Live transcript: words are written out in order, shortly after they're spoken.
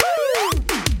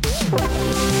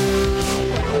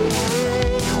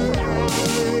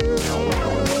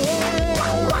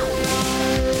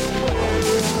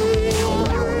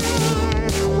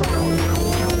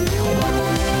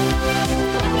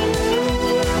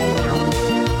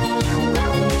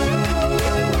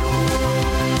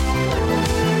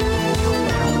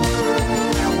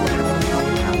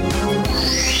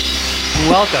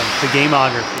welcome to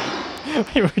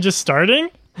Gameography. Wait, we're just starting?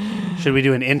 Should we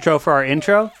do an intro for our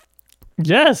intro?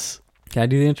 Yes. Can I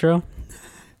do the intro?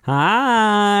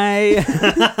 Hi.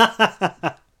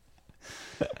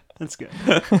 That's good.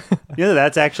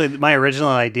 That's actually my original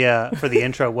idea for the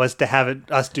intro was to have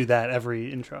us do that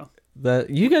every intro.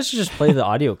 You guys should just play the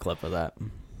audio clip of that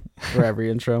for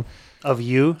every intro. Of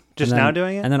you just now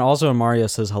doing it? And then also when Mario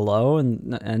says hello in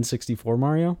N64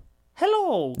 Mario.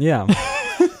 Hello. Yeah.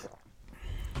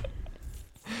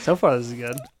 So far, this is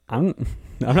good. I'm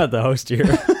not the host here.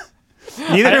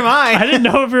 Neither am I. I didn't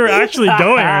know if we were actually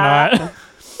going or not.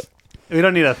 We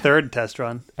don't need a third test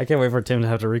run. I can't wait for Tim to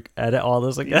have to edit all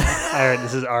this again. All right,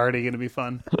 this is already going to be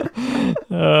fun.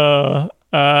 Welcome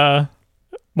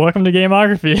to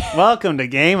Gameography. Welcome to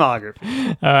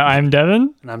Gameography. I'm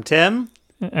Devin. And I'm Tim.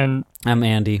 And I'm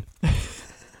Andy.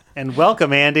 And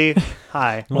welcome, Andy.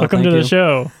 Hi. welcome to the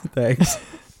show. Thanks.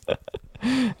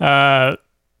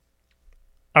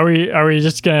 Are we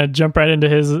just gonna jump right into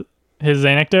his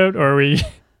anecdote, or are we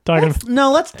talking?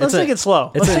 Let's take it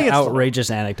slow. It's Let's an take it slow.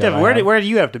 outrageous anecdote. Devin, where do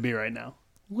you have to be right now?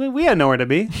 We have nowhere to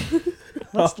be.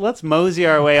 Let's mosey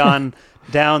our way on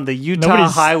down the Utah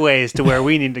highways to where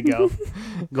we need to go.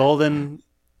 Golden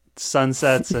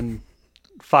sunsets and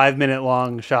 5-minute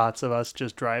long shots of us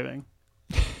just driving.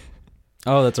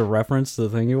 Oh, that's a reference to the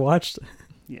thing you watched?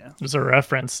 Yeah. It's a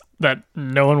reference that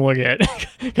no one will get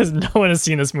because no one has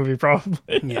seen this movie probably.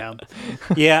 Yeah.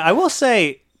 I will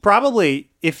say, probably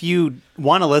if you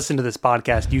want to listen to this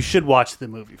podcast, you should watch the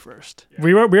movie first.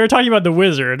 We were talking about The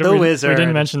Wizard. We Wizard. We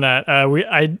didn't mention that.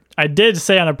 I did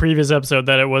say on a previous episode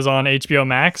that it was on HBO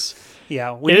Max.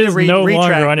 Yeah, it is no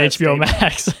longer on HBO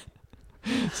Max.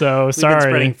 So We've sorry. been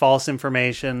spreading false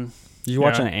information. Did you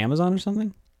watch it on Amazon or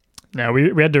something? No,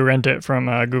 we had to rent it from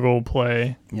Google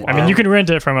Play. Yeah. I mean, you can rent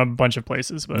it from a bunch of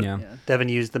places, but Yeah. Devin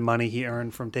used the money he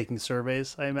earned from taking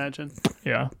surveys, I imagine.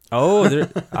 yeah. Oh,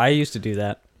 I used to do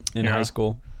that in high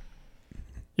school.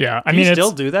 Yeah, I Do mean, you it's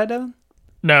still do that, Devin?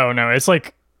 no, it's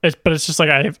like it's just like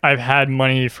I've had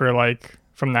money for like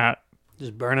from that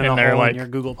Just burning In a there, hole like- in your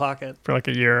Google Pocket. for like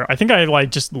a year. I think I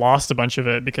like just lost a bunch of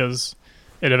it because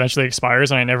it eventually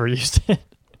expires and I never used it.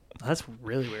 That's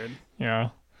really weird. Yeah.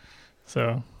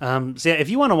 So So yeah, if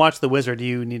you want to watch The Wizard,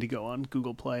 you need to go on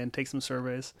Google Play and take some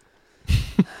surveys.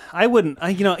 I wouldn't,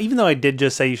 even though I did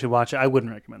just say you should watch it, I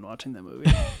wouldn't recommend watching that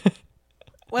movie.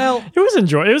 Well, it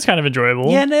was kind of enjoyable.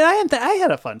 yeah, no, I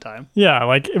had a fun time. Yeah,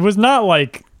 like it was not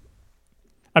like.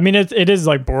 I mean, it is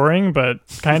like boring, but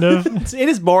kind of. It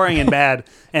is boring and bad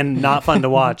and not fun to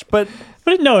watch, but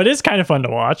no, it is kind of fun to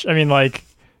watch. I mean, like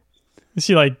you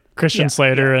see like Christian Yeah,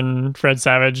 Slater and Fred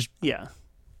Savage yeah.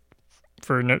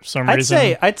 for some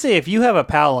reason. I'd say if you have a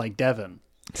pal like Devin,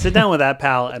 sit down with that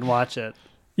pal and watch it.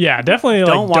 Yeah, definitely.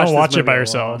 Don't Like, watch don't this watch it movie by alone.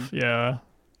 yourself. Yeah,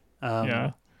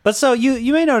 yeah. But so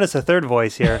you may notice a third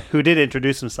voice here who did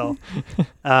introduce himself.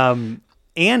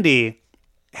 Andy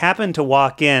happened to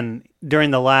walk in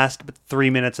during the last 3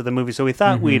 minutes of the movie, so we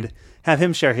thought we'd have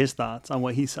him share his thoughts on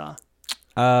what he saw.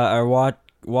 I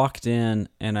walked in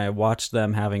and I watched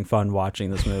them having fun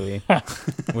watching this movie,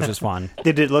 which was fun.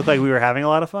 Did it look like we were having a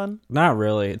lot of fun? Not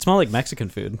really. It smelled like Mexican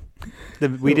food.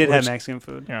 We did have Mexican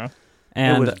food. Yeah.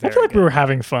 And was I feel like we were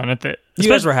having fun at the. You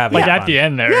guys were having like fun. at the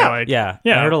end there. Yeah. Like, yeah,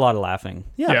 Yeah. I heard a lot of laughing.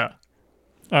 yeah.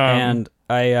 And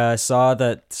I saw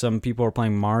that some people were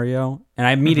playing Mario, and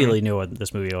I immediately knew what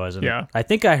this movie was. And Yeah. I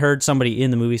think I heard somebody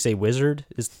in the movie say wizard.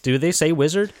 Do they say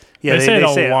wizard? Yeah, they say it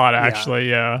a lot, yeah. actually.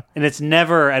 Yeah. And it's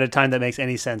never at a time that makes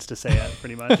any sense to say it,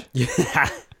 pretty much. Yeah.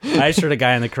 I just heard a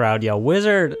guy in the crowd yell,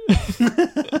 wizard!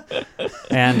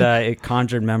 And it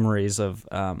conjured memories of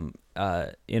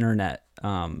internet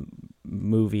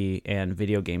movie and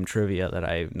video game trivia that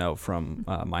I know from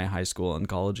my high school and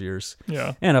college years.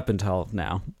 Yeah. And up until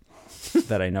now,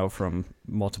 that I know from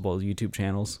multiple YouTube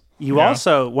channels. You Yeah.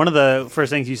 also, one of the first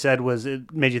things you said was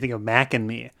it made you think of Mac and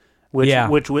Me, which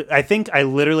I think I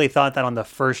literally thought that on the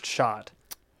first shot.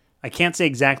 I can't say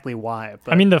exactly why,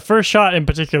 but I mean, the first shot in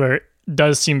particular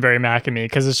does seem very Mac and Me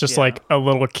because it's just Yeah. like a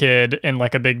little kid in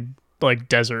like a big like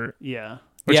desert, yeah,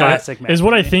 which classic Mac is and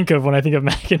what I Me. think of when I think of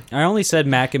Mac and I only said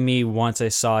Mac and Me once I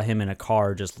saw him in a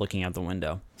car just looking out the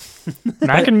window.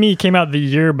 Mac and Me came out the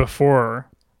year before.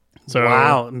 So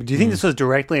Wow, do you think this was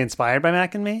directly inspired by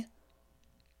Mac and Me?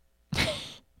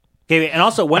 Okay, and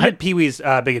also, when did Pee Wee's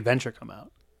Big Adventure come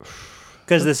out?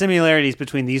 Because the similarities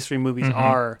between these three movies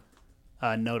are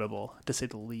notable, to say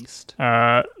the least.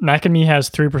 Mac and Me has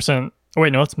 3%. Oh,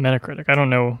 wait, no, it's Metacritic. I don't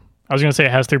know. I was gonna say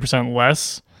it has 3%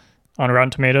 less on Rotten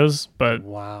Tomatoes, but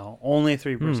Wow, only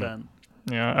 3%.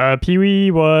 yeah, Pee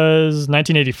Wee was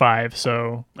 1985,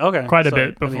 so Okay, Quite a so,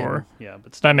 bit I mean, before. yeah,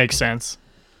 but still. that makes sense.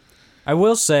 I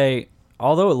will say,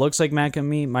 although it looks like Mac and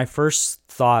Me, my first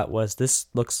thought was this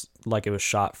looks like it was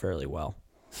shot fairly well.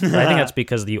 But I think that's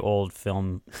because the old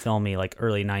filmy, like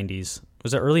early 90s.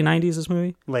 Was it early 90s, this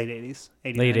movie? Late 80s.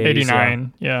 Late 80s,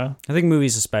 89, yeah. I think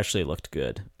movies especially looked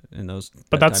good in those.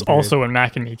 But that's also when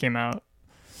Mac and Me came out.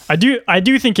 I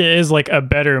do think it is like a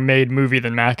better made movie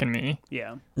than Mac and Me.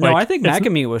 Yeah. No, Like, I think Mac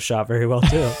and Me was shot very well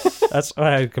too. That's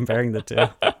why I'm comparing the two.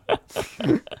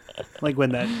 Like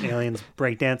when that alien's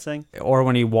breakdancing. Or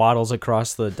when he waddles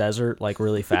across the desert like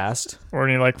really fast. Or when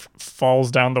he like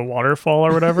falls down the waterfall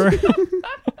or whatever.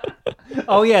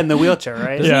 Oh yeah, in the wheelchair,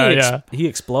 right? Doesn't he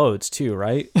explodes too,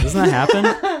 right? Doesn't that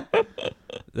happen?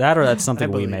 That or that's I something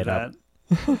we believe made that.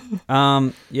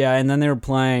 up. Yeah, and then they were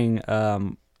playing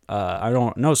I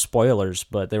don't know spoilers,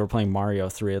 but they were playing Mario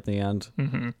 3 at the end.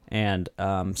 Mm-hmm. And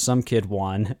some kid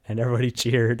won and everybody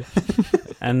cheered.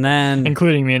 And then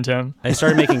Including me and Tim. I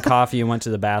started making coffee and went to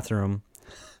the bathroom.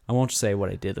 I won't say what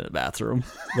I did in the bathroom,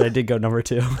 but I did go number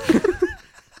 2.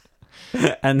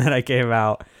 And then I came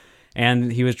out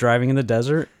and he was driving in the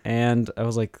desert and I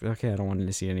was like, okay, I don't want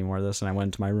to see any more of this. And I went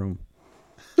into my room.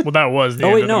 Well, that was the Oh,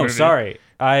 end wait, of the no, movie. sorry.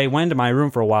 I went to my room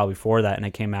for a while before that and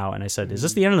I came out and I said, is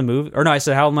this the end of the movie? Or no, I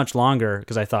said, how much longer?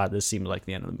 Because I thought this seemed like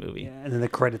the end of the movie. Yeah, and then the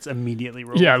credits immediately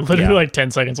roll. Yeah, literally Yeah. like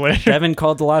 10 seconds later. Devin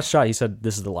called the last shot. He said,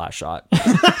 this is the last shot.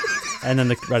 And then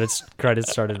the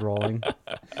credits started rolling.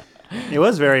 It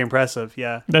was very impressive,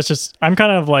 yeah. That's just, I'm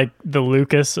kind of like the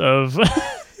Lucas of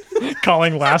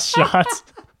calling last shots.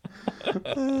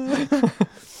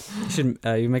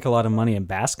 You make a lot of money in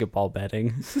basketball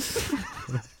betting.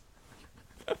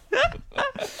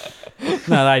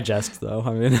 No, I jest though.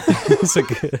 I mean,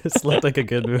 it's looked like a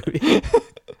good movie.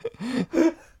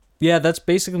 Yeah, that's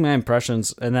basically my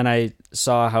impressions. And then I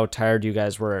saw how tired you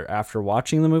guys were after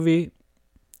watching the movie,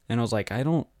 and I was like,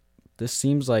 this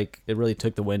seems like it really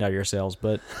took the wind out of your sails.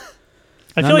 But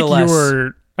I feel like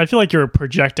nonetheless- I feel like you were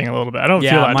projecting a little bit. I don't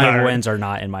feel yeah, that my tired. winds are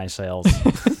not in my sails.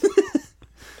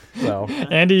 So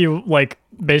Andy like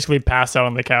basically passed out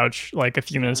on the couch like a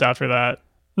few minutes after that.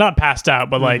 Not passed out,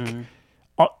 but like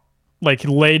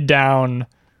laid down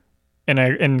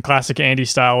in classic Andy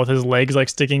style with his legs like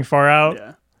sticking far out,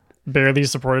 Yeah. barely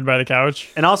supported by the couch.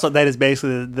 And also, that is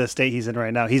basically the state he's in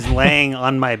right now. He's laying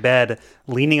on my bed,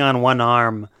 leaning on one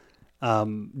arm,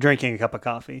 drinking a cup of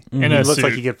coffee. In And a he looks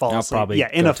like suit. he could fall I'll asleep. probably Yeah,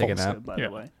 in go a take full a nap. suit, by Yeah.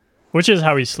 the way. Which is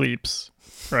how he sleeps,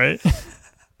 right?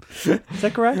 Is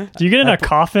that correct? Do you get in a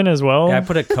coffin as well? yeah, I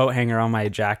put a coat hanger on my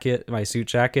jacket, my suit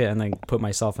jacket, and then put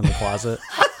myself in the closet.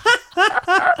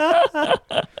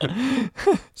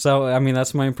 So, I mean,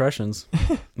 that's my impressions.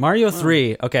 Mario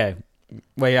 3. Okay.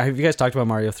 Wait, have you guys talked about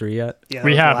Mario 3 yet? Yeah, that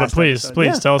We was the have, but last please episode.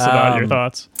 please Yeah. tell us about your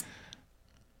thoughts.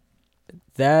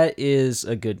 That is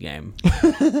a good game.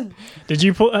 Did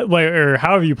you or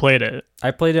how have you played it?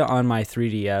 I played it on my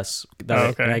 3DS.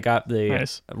 okay. And I got the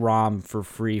Nice. ROM for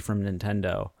free from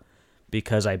Nintendo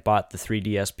because I bought the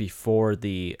 3DS before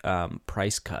the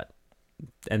price cut.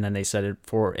 And then they said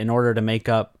in order to make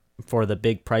up for the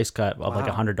big price cut of like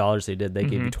Wow. $100 they did, they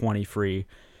gave you 20 free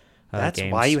That's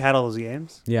games. why you had all those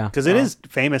games? Yeah. Because it is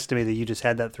famous to me that you just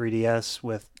had that 3DS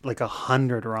with like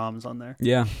 100 ROMs on there.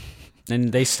 Yeah.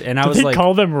 And I Did was they like,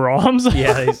 call them ROMs?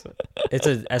 yeah, it's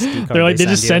a SD card. They're like, they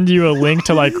just send you a link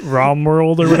to like ROM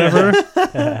World or whatever.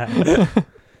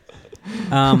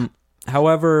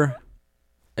 However,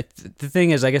 the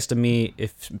thing is, I guess to me,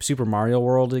 if Super Mario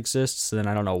World exists, then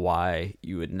I don't know why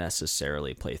you would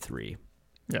necessarily play 3.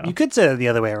 Yeah. You could say it the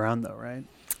other way around, though, right?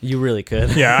 You really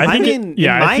could. Yeah, I think mean,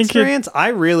 yeah, in my I think experience,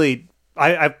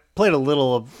 I played a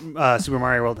little of Super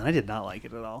Mario World, and I did not like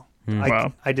it at all.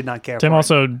 Wow. I did not care Tim for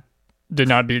also did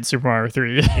not beat Super Mario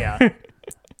 3. it. Yeah.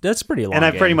 That's pretty long. And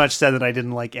I've pretty game. much said that I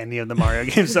didn't like any of the Mario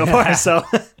games so far, so...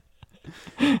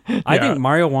 I think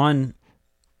Mario 1.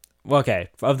 Well, okay,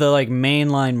 of the like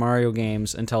mainline Mario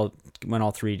games until it went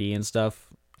all 3D and stuff.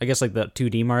 I guess like the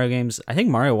 2D Mario games. I think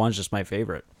Mario 1's just my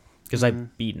favorite because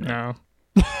I've beaten it. No.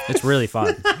 It's really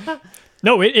fun.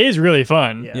 No, it is really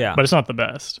fun. Yeah. But it's not the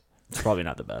best. It's probably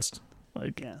not the best.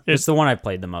 Like Yeah. It's the one I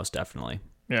played the most, definitely.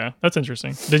 yeah, that's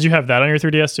interesting. Did you have that on your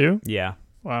 3DS too? Yeah.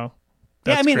 Wow.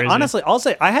 Yeah, I That's mean, crazy. honestly, I'll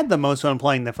say I had the most fun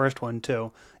playing the first one,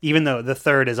 too. Even though the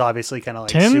third is obviously kind of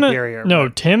like Tim superior. No,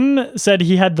 but- Tim said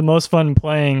he had the most fun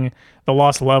playing the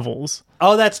Lost Levels.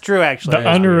 Oh, that's true, actually. The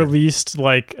That is weird. unreleased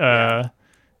like it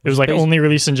was like basi- only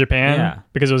released in Japan Yeah.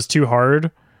 because it was too hard.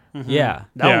 Yeah.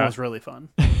 That Yeah. one was really fun.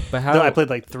 But how? Though I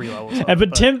played like 3 levels. of it,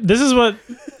 But Tim, this is what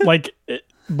like it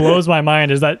blows my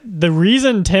mind is that the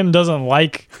reason Tim doesn't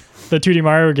like the 2D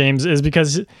Mario games is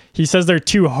because he says they're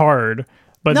too hard.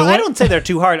 But No, I don't say they're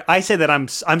too hard. I say that I'm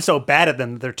so bad at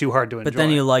them that they're too hard to enjoy. But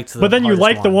then you liked the But then you hardest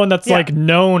like the one that's Yeah. like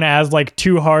known as like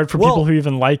too hard for people who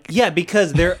even like. Yeah,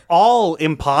 because they're all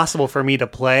impossible for me to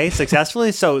play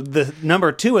successfully. So the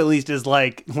number 2 at least is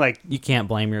like You can't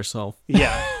blame yourself.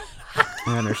 yeah.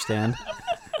 I understand.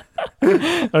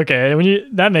 Okay,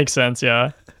 that makes sense.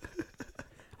 Yeah.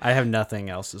 I have nothing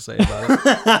else to say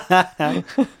about it.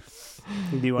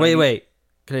 Do you wanna Wait.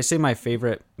 Can I say my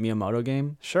favorite Miyamoto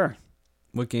game? Sure.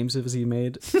 What games has he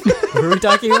made? What are we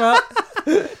talking about?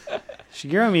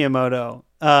 Shigeru Miyamoto.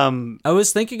 I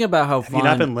was thinking about how Have fun. you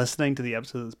not been listening to the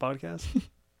episodes of this podcast?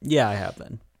 Yeah, I have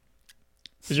been.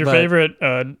 Is your But- favorite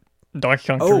Donkey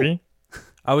Kong Oh. 3?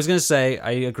 I was gonna say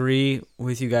I agree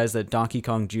with you guys that Donkey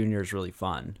Kong Jr. is really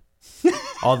fun.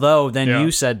 Although then Yeah.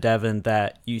 you said, Devin,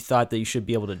 that you thought that you should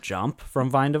be able to jump from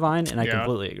vine to vine, and I Yeah.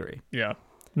 completely agree. Yeah.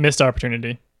 Missed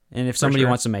opportunity. And if somebody sure.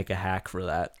 wants to make a hack for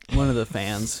that, one of the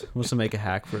fans wants to make a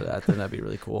hack for that, then that'd be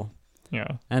really cool. Yeah.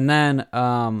 And then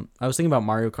I was thinking about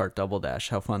Mario Kart Double Dash,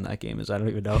 how fun that game is. I don't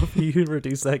even know if you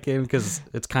reduced that game because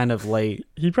it's kind of late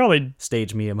He probably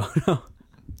stage Miyamoto.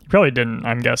 didn't,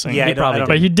 I'm guessing. Yeah, He I don't- probably I don't-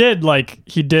 But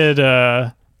he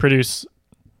did produce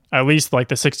at least like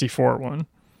the 64 one.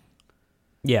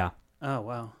 Yeah, Oh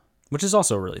wow. which is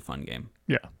also a really fun game.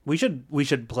 Yeah. We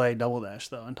should play Double Dash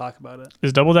though and talk about it.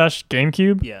 Is Double Dash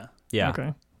GameCube? Yeah. Yeah.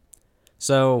 Okay.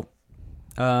 So,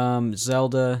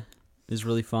 Zelda is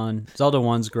really fun. Zelda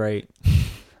 1's great.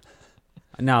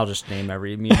 Now I'll just name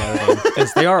every Miyamoto game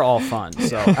because they are all fun.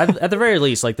 So at the very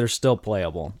least, like they're still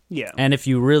playable. Yeah. And if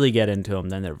you really get into them,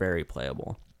 then they're very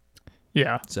playable.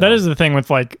 Yeah. So- That is the thing with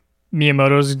like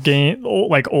Miyamoto's game,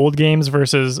 like old games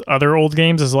versus other old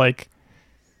games is like,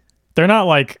 they're not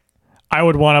like, I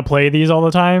would want to play these all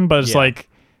the time, but it's Yeah. like,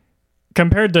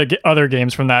 compared to other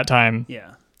games from that time,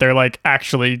 Yeah. they're like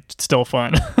actually still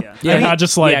fun. Yeah. Yeah, And not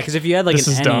just like, because if you had like this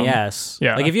is an dumb. NES,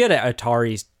 Yeah. like if you had an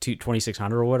Atari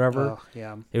 2600 or whatever, Oh,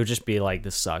 yeah. it would just be like,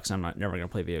 this sucks. I'm never gonna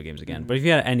play video games again. But if you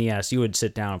had an NES, you would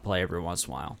sit down and play every once in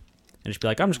a while, and just be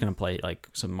like, I'm just gonna play like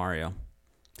some Mario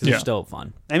because Yeah. they're still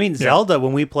fun. I mean, Zelda,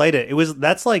 when we played it,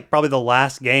 that's like probably the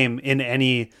last game in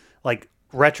any like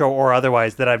retro or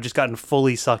otherwise that I've just gotten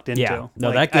fully sucked into. Yeah. No,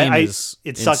 Like, that game is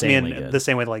it sucked me in insanely good. the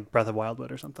same way like Breath of Wild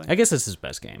would or something. I guess this is his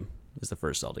best game. Is the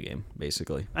first Zelda game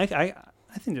basically.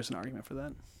 I think there's an argument for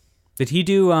that. Did he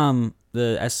do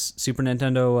the Super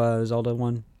Nintendo Zelda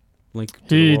one? Link. To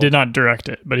the he World? did not direct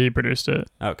it, but he produced it.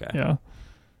 Okay. Yeah.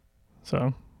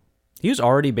 So, He was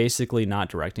already basically not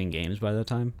directing games by that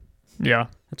time. yeah.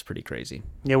 That's pretty crazy.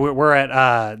 Yeah, we're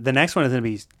at the next one is going to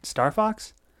be Star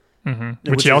Fox. Which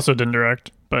Which he is- also didn't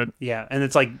direct, but Yeah, and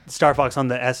it's like Star Fox on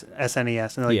the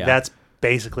SNES, and like Yeah. that's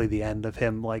basically the end of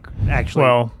him like actually.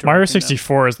 well, directing Mario them.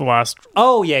 64 is the last,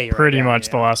 Oh yeah, you're pretty right. Yeah, much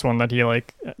yeah, the last one that he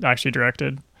like actually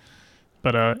directed.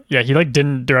 But yeah, he like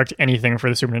didn't direct anything for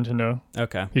the Super Nintendo.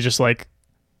 Okay. He just like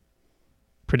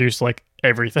produced like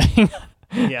everything,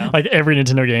 Yeah. like every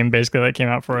Nintendo game basically that came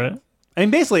out for it. I mean,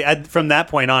 basically, from that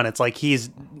point on, it's like he's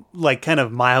like kind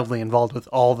of mildly involved with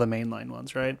all the mainline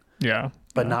ones, right? Yeah,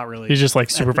 But not really. he's just like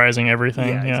supervising everything.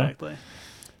 yeah, Yeah, exactly.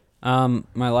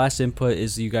 My last input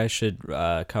is you guys should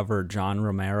cover John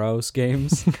Romero's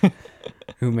games,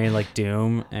 who made like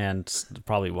Doom and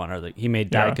probably one other. He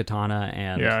made Yeah. Daikatana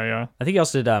and yeah. I think he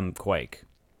also did Quake.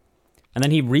 And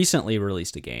then he recently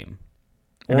released a game.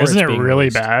 And Or isn't it's it being really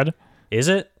released. bad? Is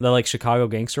it the like Chicago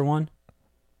gangster one?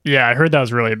 Yeah, I heard that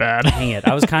was really bad. Dang it!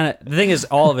 I was kind of the thing is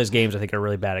all of his games I think are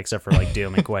really bad except for like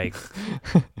Doom and Quake.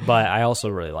 But I also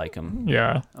really like him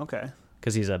Yeah, Okay.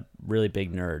 because he's a really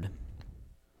big nerd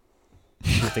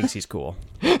who thinks he's cool.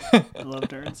 I love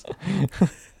turns.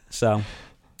 So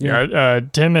yeah.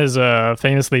 Tim is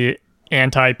famously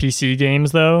anti PC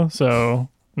games though, so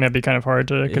it'd be kind of hard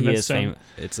to he convince is him.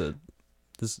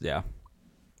 yeah.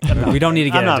 We don't need to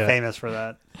get I'm not into it. famous for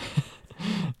that.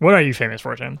 What are you famous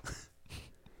for, Tim?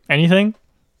 Anything?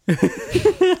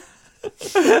 I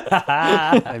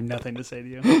have nothing to say to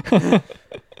you.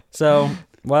 So,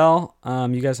 well,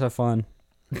 you guys have fun.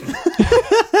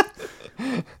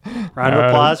 Round of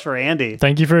applause for Andy.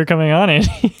 Thank you for coming on,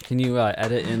 Andy. Can you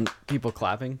edit in people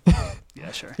clapping?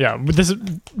 Yeah, sure. Yeah, but this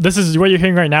is what you're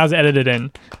hearing right now is edited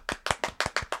in.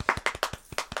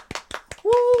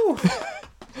 Woo!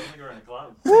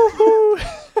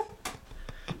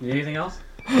 Need anything else?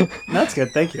 That's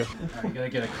good. Thank you. You gotta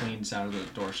get a clean sound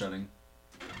of the door shutting.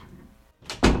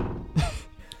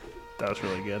 That was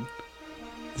really good.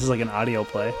 This is like an audio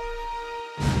play.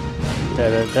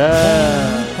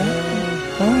 Da-da-da.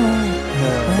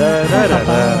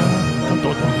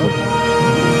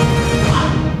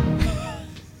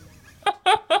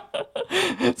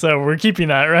 So we're keeping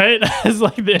that, right? As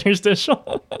like the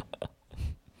interstitial.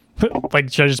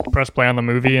 Like, should I just press play on the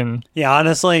movie and Yeah,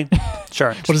 honestly, sure.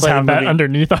 we'll just play have the that movie.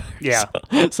 underneath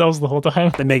ourselves the whole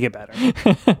time? They make it better.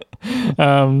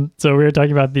 So we were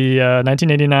talking about the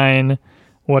 1989.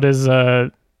 What is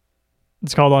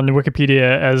it's called on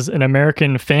Wikipedia as an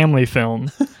American family film.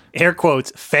 Air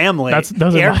quotes family.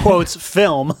 Those are Air my- quotes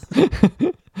film.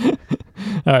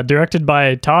 Directed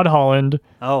by Todd Holland,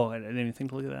 Oh, I didn't even think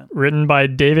to look at that. written by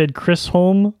David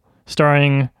Chisholm,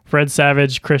 starring Fred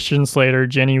Savage, Christian Slater,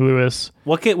 Jenny Lewis.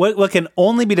 What can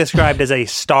only be described as a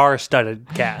star-studded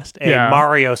cast, a Yeah.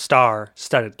 Mario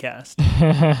star-studded cast.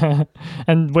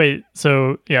 And wait,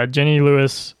 so yeah, Jenny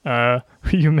Lewis,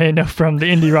 who you may know from the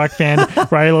indie rock band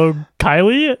Rilo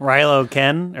Kiley. Rilo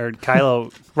Ken.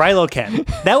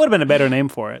 That would have been a better name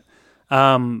for it.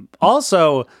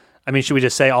 Also, I mean, should we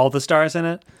just say all the stars in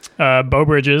it? Bo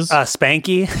Bridges.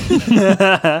 Spanky.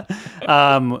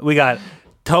 We got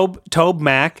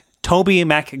Tobey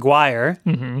Maguire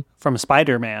from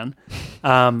Spider-Man.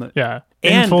 Yeah.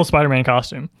 In and- full Spider-Man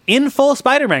costume. In full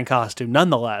Spider-Man costume,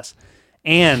 nonetheless.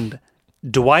 And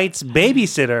Dwight's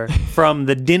babysitter from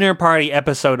the dinner party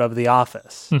episode of The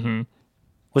Office. Mm-hmm.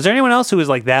 Was there anyone else who was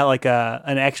like that, like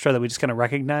an extra that we just kind of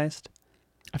recognized?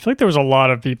 I feel like there was a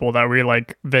lot of people that we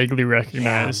like vaguely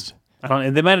recognized. I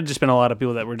don't. There might have just been a lot of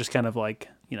people that were just kind of like,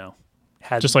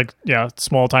 had Just like, yeah,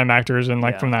 small time actors and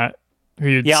like Yeah. from that who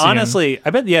you'd Yeah, seen. honestly, I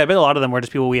bet a lot of them were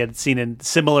just people we had seen in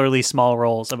similarly small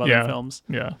roles of other Yeah. films.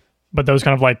 Yeah. But those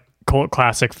kind of like cult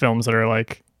classic films that are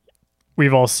like,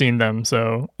 we've all seen them.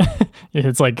 So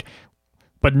it's like,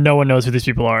 but no one knows who these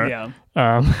people are. Yeah.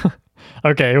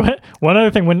 Okay. One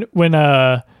other thing,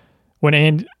 when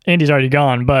Andy's already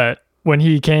gone, but when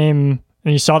he came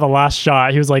and he saw the last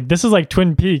shot, he was like, "This is like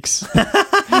Twin Peaks."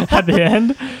 At the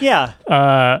end. Yeah.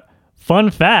 Fun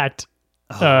fact: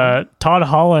 Todd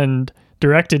Holland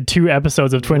directed 2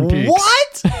 episodes of Twin Peaks.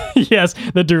 What? Yes,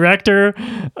 the director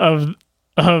of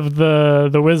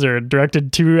the Wizard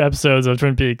directed 2 episodes of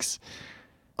Twin Peaks.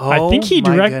 I think he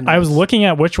directed. I was looking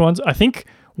at which ones. I think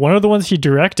one of the ones he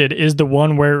directed is the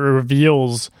one where it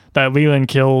reveals that Leland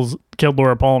killed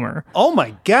Laura Palmer. Oh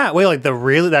my god! Wait, like that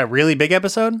really big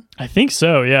episode? I think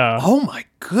so. Yeah. Oh my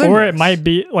goodness! Or it might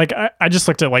be like I just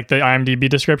looked at like the IMDb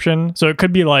description, so it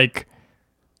could be like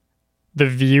the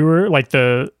viewer,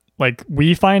 like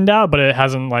we find out, but it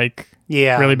hasn't like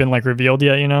really been like revealed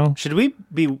yet. You know? Should we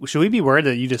be worried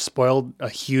that you just spoiled a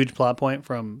huge plot point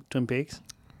from Twin Peaks?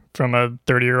 From a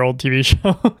 30-year-old TV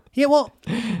show. Yeah, well,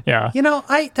 Yeah.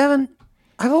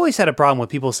 I've always had a problem with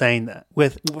people saying that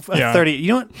with a Yeah. 30. You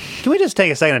know what? Can we just take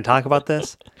a second and talk about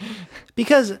this?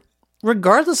 Because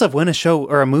regardless of when a show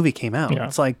or a movie came out, Yeah.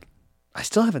 it's like I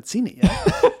still haven't seen it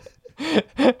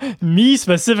yet. Me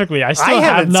specifically, I still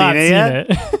have haven't not seen it seen yet.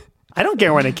 it. I don't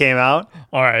care when it came out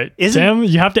All right. Isn't- Tim,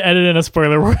 you have to edit in a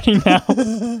spoiler warning now.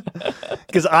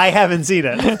 because I haven't seen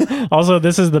it. Also,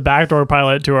 this is the backdoor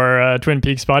pilot to our Twin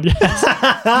Peaks podcast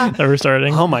that we're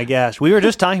starting. Oh my gosh, we were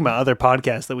just talking about other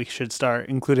podcasts that we should start,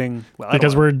 including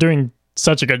Because we're doing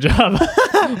such a good job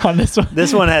on this one.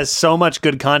 This one has so much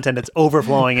good content; it's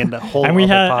overflowing into whole And we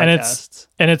other have, podcasts.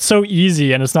 and it's so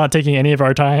easy, and it's not taking any of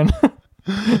our time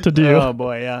to do. Oh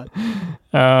boy, yeah.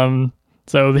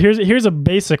 So here's a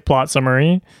basic plot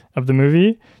summary of the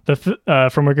movie.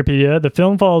 From Wikipedia, the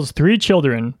film follows 3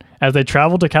 children as they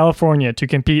travel to California to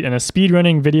compete in a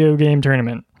speedrunning video game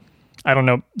tournament. I don't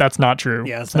know. That's not true.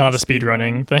 Yeah, it's not a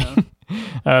speedrunning thing.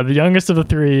 The youngest of the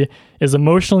 3 is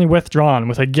emotionally withdrawn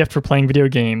with a gift for playing video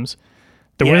games.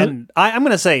 And I'm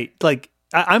going to say, like,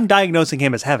 I'm diagnosing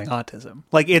him as having autism.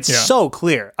 Like, it's so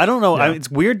clear. I don't know. Yeah. It's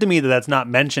weird to me that that's not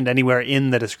mentioned anywhere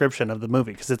in the description of the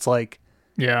movie because it's like,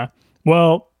 Yeah.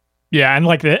 Well, yeah, and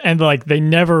they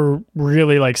never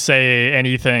really like say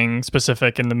anything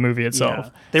specific in the movie itself.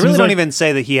 yeah. They really don't even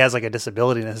say that he has like a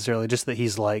disability necessarily, just that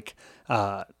he's like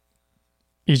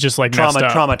he's just like messed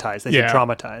up. traumatized. They say Yeah.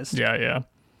 traumatized. Yeah.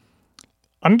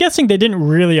 I'm guessing they didn't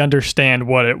really understand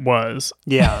what it was.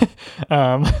 Yeah.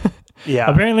 Um,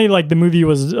 Yeah. Apparently, like the movie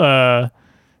was, I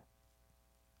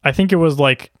think it was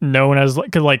like known as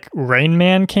like, 'cause, like Rain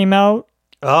Man came out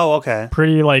Oh, okay.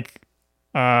 pretty like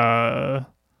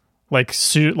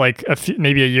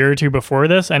maybe a year or 2 before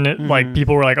this, and it, like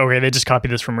people were like, okay, they just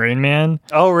copied this from Rain Man,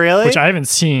 Oh, really? which I haven't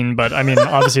seen, but I mean,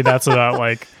 obviously that's about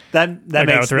like. that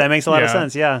makes a lot of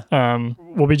sense. Yeah.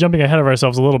 We'll be jumping ahead of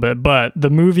ourselves a little bit, but the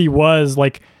movie was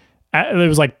like, it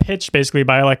was like pitched basically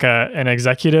by like an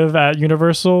executive at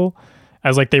Universal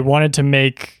as like they wanted to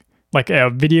make like a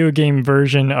video game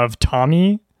version of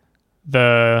Tommy,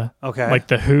 the like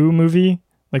the Who movie,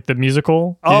 like the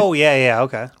musical. Oh, yeah.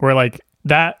 Okay. Where like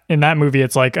that in that movie,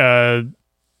 it's like a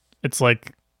it's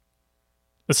like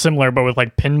similar, but with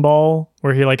like pinball,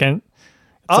 where he like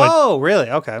really?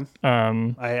 Okay.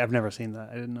 I've never seen that.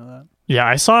 I didn't know that. Yeah,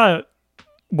 I saw it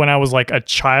when I was like a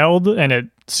child, and it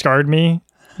scarred me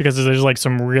because there's like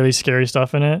some really scary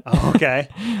stuff in it. Oh, okay.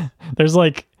 There's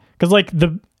like, because like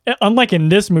unlike in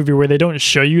this movie where they don't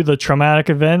show you the traumatic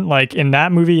event, like in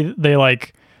that movie they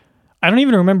like, I don't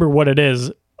even remember what it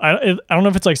is. I don't know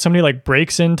if it's like somebody like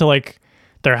breaks into like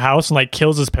their house and like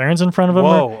kills his parents in front of him.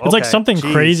 Whoa, it's like something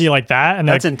Jeez. crazy like that. And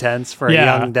that's like, intense for a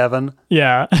young Devin.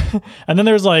 Yeah. And then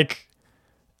there's like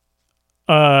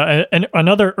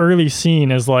another early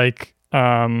scene is like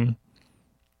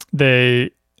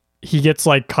he gets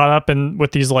like caught up in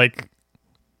with these like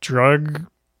druggies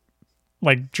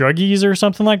or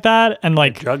something like that, and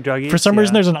like druggies, for some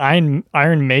reason there's an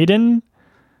Iron Maiden.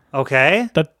 Okay.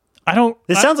 That I don't.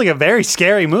 This sounds like a very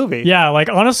scary movie. Yeah, like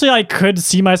honestly, I could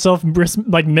see myself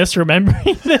like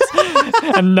misremembering this,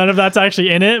 and none of that's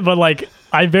actually in it. But like,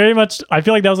 I feel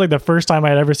like that was like the first time I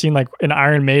had ever seen like an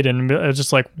Iron Maiden. I was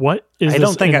just like, what is? I this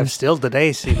don't think I've still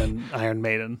today seen an Iron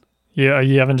Maiden. Yeah,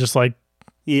 you haven't just like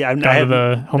gone to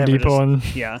the Home Depot and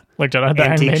looked at the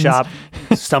antique shop,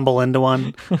 stumble into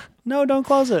one. No, don't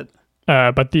close it.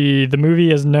 But the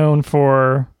movie is known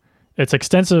for its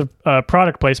extensive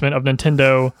product placement of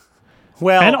Nintendo.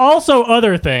 Well, and also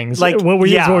other things, like what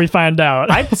we find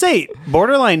out. I'd say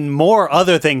borderline more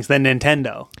other things than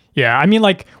Nintendo. Yeah, I mean,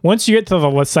 like once you get to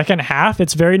the second half,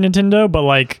 it's very Nintendo, but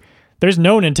like there's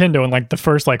no Nintendo in like the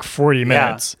first like 40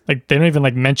 minutes. Like they don't even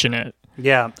like mention it.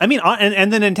 Yeah, I mean,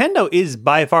 and the Nintendo is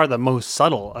by far the most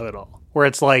subtle of it all, where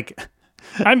it's like,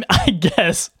 I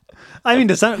guess. I mean,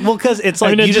 because it's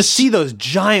like you just see those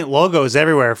giant logos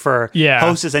everywhere for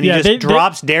Hostess, and he just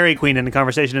drops Dairy Queen into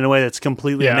conversation in a way that's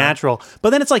completely natural.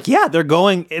 But then it's like,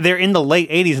 they're in the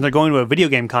late 80s and they're going to a video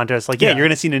game contest. Like, you're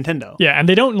going to see Nintendo. Yeah, and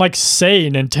they don't like say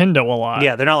Nintendo a lot.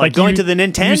 Yeah, they're not like going to the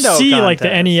Nintendo. You see contest. Like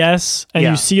the NES, and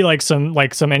you see like some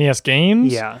NES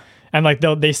games. Yeah. And like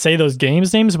they say those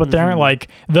games names, but they aren't like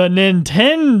the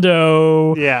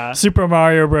Nintendo Super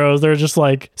Mario Bros. They're just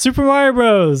like Super Mario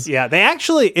Bros. Yeah, they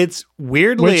actually, it's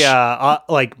weirdly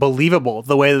like believable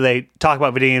the way that they talk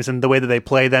about video games and the way that they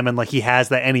play them, and like he has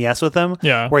the NES with them.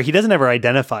 Yeah, where he doesn't ever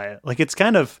identify it. Like it's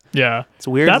kind of it's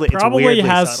weirdly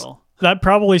subtle. That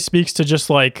probably speaks to just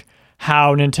like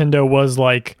how Nintendo was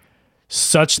like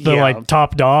such the like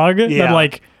top dog that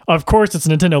like of course it's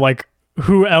Nintendo, like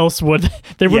who else would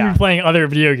they wouldn't be playing other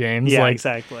video games. Yeah, like,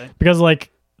 exactly. Because like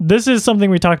this is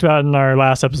something we talked about in our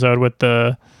last episode with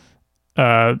the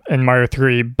in Mario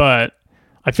 3, but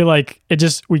I feel like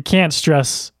we can't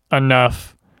stress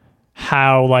enough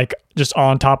how like just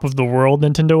on top of the world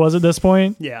Nintendo was at this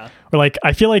point. Yeah. Or like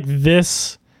I feel like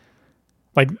this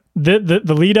like the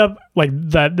lead up like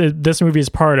that this movie is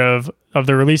part of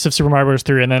the release of Super Mario Bros.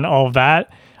 3 and then all of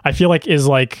that, I feel like is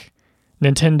like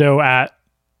Nintendo at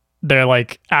their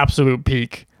like absolute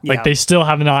peak. Like they still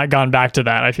have not gone back to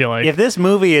that, I feel like. If this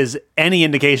movie is any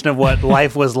indication of what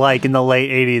life was like in the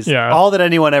late 80s, all that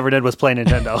anyone ever did was play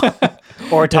Nintendo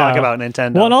or talk about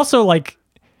Nintendo. Well, and also like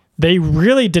they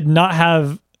really did not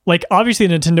have like obviously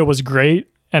Nintendo was great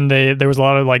and there was a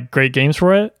lot of like great games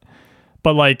for it,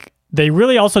 but like they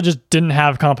really also just didn't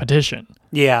have competition.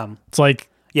 Yeah. It's like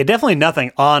definitely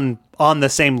nothing on the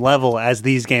same level as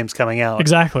these games coming out.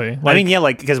 Exactly. Like, I mean,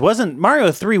 because wasn't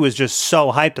Mario 3 was just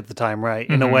so hyped at the time, right?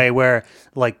 In a way where,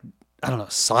 like, I don't know,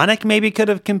 Sonic maybe could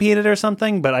have competed or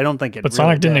something, but I don't think it But really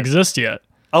Sonic didn't exist yet.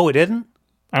 Oh, it didn't?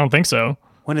 I don't think so.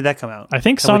 When did that come out? I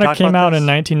think Sonic came out in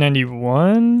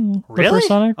 1991. Really?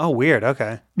 Sonic? Oh, weird.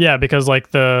 Okay. Yeah, because,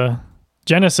 like, the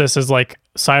Genesis is, like,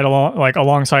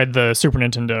 alongside the Super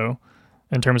Nintendo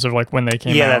in terms of, like, when they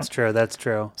came out. Yeah, that's true. That's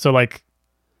true. So, like,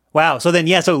 wow. So then,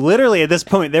 so literally at this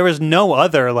point, there was no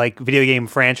other like video game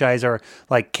franchise or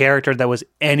like character that was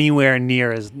anywhere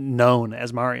near as known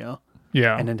as Mario.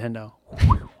 Yeah. And Nintendo.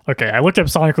 Okay, I looked up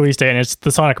Sonic release date and it's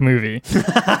the Sonic movie.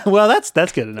 Well, that's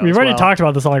good to know. We've already talked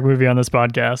about the Sonic movie on this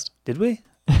podcast. Did we?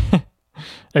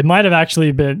 It might have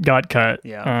actually got cut.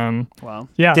 Yeah. Well,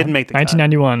 yeah. Didn't make the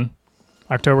 1991. Cut.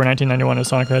 October 1991 is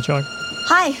Sonic the Hedgehog.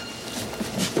 Hi.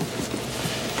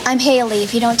 I'm Haley.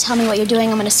 If you don't tell me what you're doing,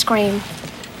 I'm going to scream.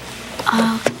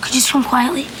 Could you swim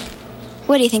quietly?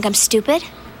 What, do you think I'm stupid?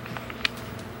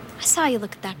 I saw you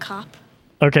look at that cop.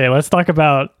 Okay, let's talk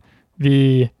about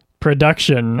the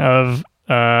production of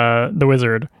The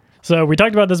Wizard. So we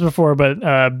talked about this before,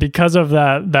 but because of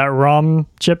that ROM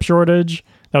chip shortage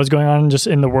that was going on just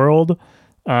in the world,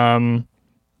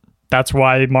 that's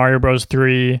why Mario Bros.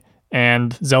 3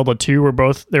 and Zelda 2 were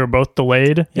both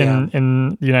delayed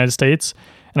in the United States.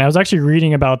 And I was actually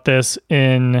reading about this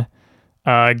in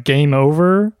Game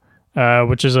Over,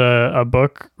 which is a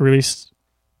book released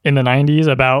in the 90s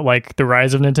about like the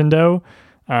rise of Nintendo.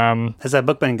 Has that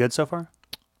book been good so far?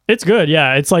 It's good.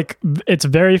 Yeah. It's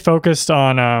very focused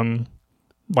on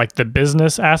like the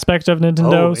business aspect of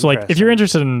Nintendo. So like if you're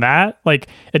interested in that, like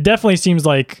it definitely seems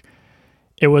like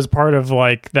it was part of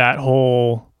like that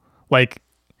whole, like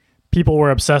people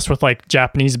were obsessed with like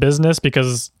Japanese business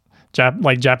because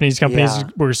Japanese companies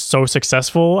were so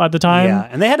successful at the time. Yeah,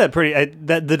 and they had a pretty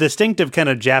the distinctive kind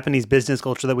of Japanese business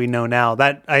culture that we know now.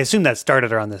 That I assume that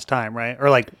started around this time, right? Or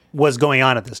like was going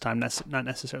on at this time, not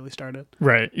necessarily started.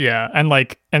 Right. Yeah, and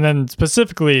then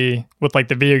specifically with like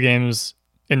the video games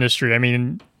industry. I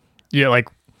mean, yeah, like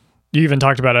you even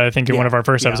talked about it, I think, in one of our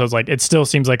first episodes. Like it still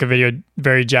seems like a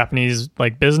very Japanese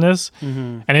like business,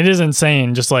 and it is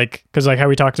insane. Just like because like how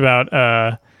we talked about,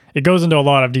 it goes into a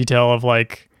lot of detail of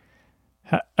like.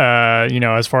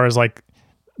 As far as like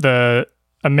the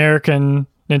American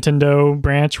Nintendo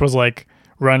branch was like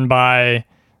run by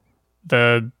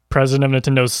the president of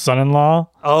Nintendo's son-in-law.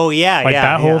 Oh yeah, like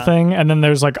that whole thing. And then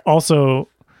there's like also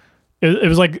it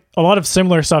was like a lot of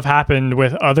similar stuff happened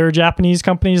with other Japanese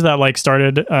companies that like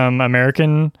started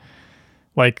American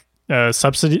like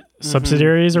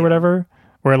subsidiaries or whatever,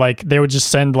 where like they would just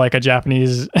send like a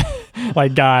Japanese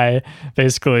like guy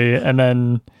basically, and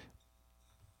then.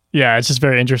 Yeah, it's just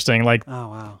very interesting. Like, oh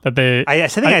wow, that they. I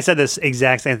think I said this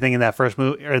exact same thing in that first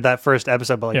movie or that first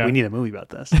episode, but like we need a movie about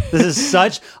this. This is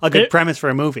such a good premise for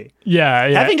a movie. Yeah.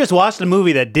 Having just watched a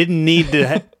movie that didn't need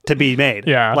to be made.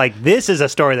 Yeah, like this is a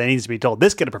story that needs to be told.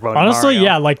 This could have promoted. Honestly, Mario.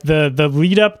 yeah, like the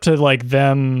lead up to like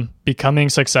them becoming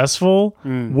successful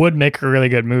would make a really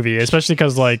good movie, especially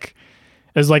because like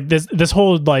it's like this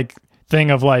whole like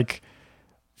thing of like,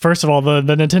 first of all, the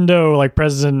Nintendo like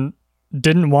president.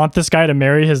 Didn't want this guy to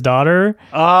marry his daughter.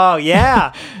 Oh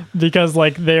yeah. Because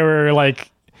like they were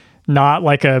like not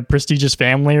like a prestigious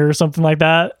family or something like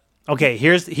that. Okay,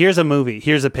 here's a movie.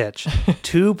 Here's a pitch.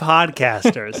 Two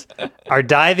podcasters are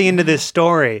diving into this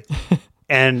story,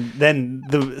 and then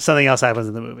something else happens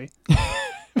in the movie.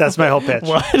 That's my whole pitch.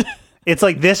 What? It's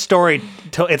like this story.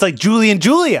 It's like Julie and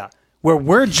Julia, where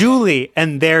we're Julie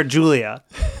and they're Julia,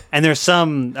 and there's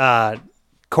some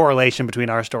correlation between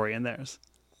our story and theirs.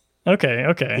 Okay.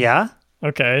 Yeah?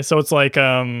 Okay. So it's like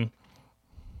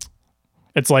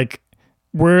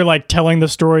we're like telling the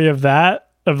story of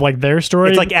like their story.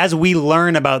 It's like as we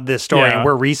learn about this story and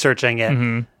we're researching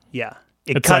it. Yeah.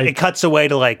 It cuts away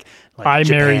to like I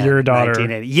Japan, marry your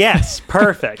daughter. Yes,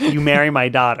 perfect. You marry my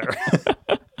daughter.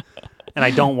 And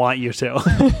I don't want you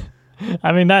to.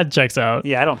 I mean, that checks out.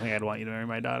 Yeah, I don't think I'd want you to marry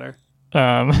my daughter.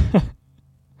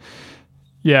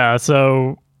 Yeah,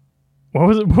 so what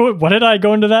was it? What did I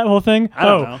go into that whole thing? I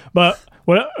don't know. But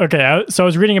what? Okay, so I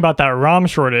was reading about that ROM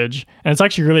shortage, and it's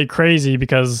actually really crazy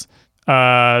because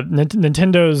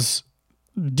Nintendo's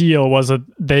deal was that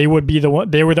they would be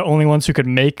they were the only ones who could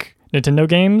make Nintendo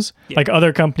games. Yeah. Like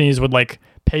other companies would like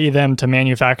pay them to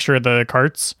manufacture the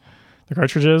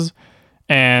cartridges,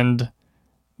 and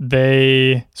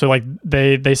they said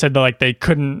that like they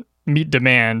couldn't meet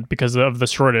demand because of the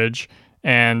shortage,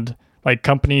 and like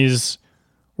companies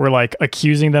were like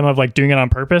accusing them of like doing it on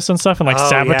purpose and stuff and like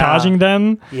sabotaging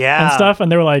them and stuff,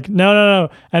 and they were like no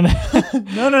and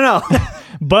no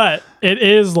but it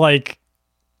is like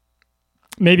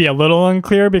maybe a little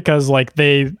unclear because like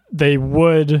they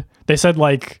said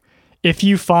like if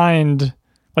you can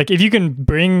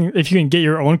get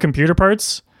your own computer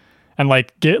parts and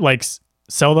like get like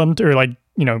sell them to, or like,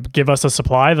 you know, give us a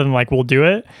supply, then like we'll do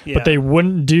it. But they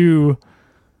wouldn't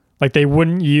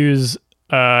use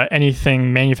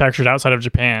anything manufactured outside of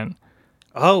Japan.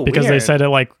 Oh, because weird. They said it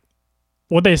like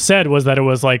what they said was that it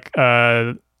was like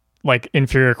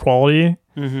inferior quality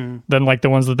than like the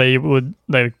ones that they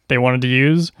wanted to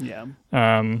use. Yeah.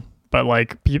 But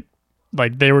like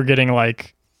they were getting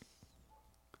like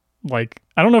I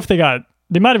don't know if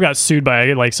they might have got sued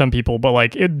by like some people, but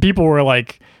like people were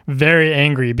like very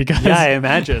angry because I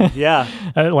imagine. Yeah.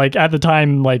 Like at the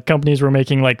time, like companies were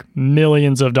making like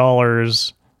millions of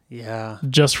dollars. Yeah.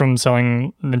 Just from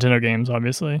selling Nintendo games,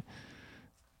 obviously.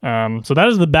 So that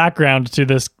is the background to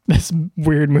this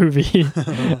weird movie.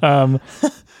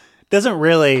 Doesn't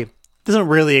really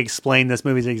explain this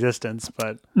movie's existence,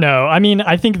 but no, I mean,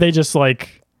 I think they just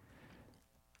like,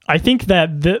 I think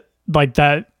that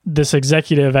this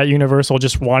executive at Universal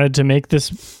just wanted to make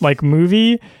this like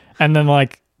movie, and then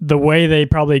like the way they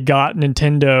probably got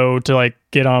Nintendo to like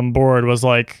get on board was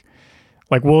like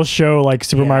we'll show like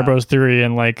Super Mario Bros. 3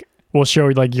 and like we'll show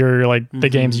like the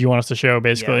games you want us to show,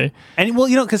 basically. Yeah. And well,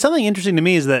 because something interesting to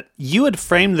me is that you had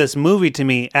framed this movie to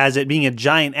me as it being a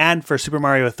giant ad for Super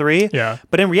Mario 3. Yeah.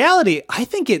 But in reality, I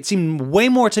think it seemed way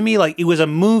more to me like it was a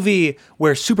movie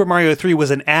where Super Mario 3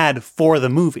 was an ad for the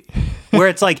movie. Where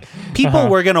it's like people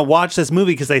were going to watch this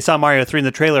movie because they saw Mario 3 in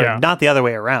the trailer, not the other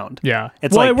way around. Yeah.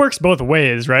 It's it works both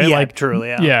ways, right? Yeah, like truly,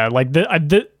 yeah. Yeah, like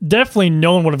definitely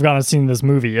no one would have gone and seen this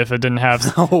movie if it didn't have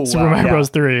Super Mario Bros.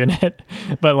 3 in it.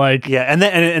 But like yeah,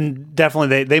 and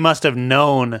definitely they must have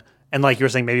known, and like you were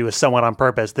saying, maybe it was somewhat on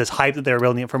purpose, this hype that they were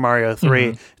building it for Mario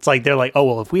 3. It's like they're like, oh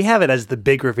well, if we have it as the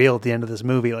big reveal at the end of this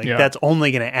movie, like that's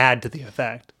only going to add to the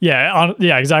effect. Yeah,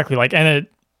 exactly. Like, and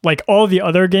it like all the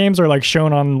other games are like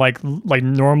shown on like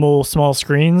normal small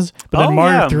screens, but then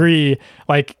Mario 3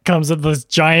 like comes with this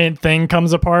giant thing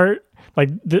comes apart, like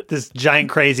this giant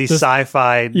crazy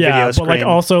sci-fi video screen, but like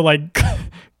also like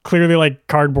clearly like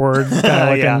cardboard kind of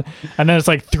looking, and then it's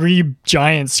like 3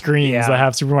 giant screens that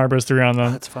have Super Mario Bros. 3 on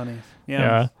them. That's funny.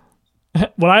 Yeah.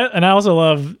 I also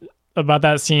love about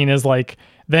that scene is like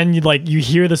then you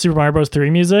hear the Super Mario Bros. 3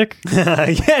 music.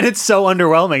 And it's so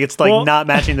underwhelming. It's like not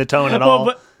matching the tone at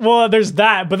all. Well, there's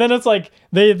that, but then it's like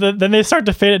then they start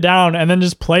to fade it down and then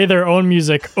just play their own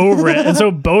music over it, and so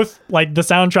both like the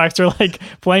soundtracks are like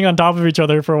playing on top of each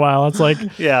other for a while. It's like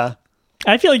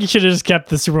I feel like you should have just kept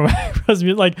the Super Mario Bros.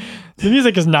 Like the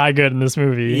music is not good in this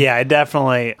movie. Yeah, it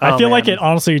definitely. I feel like it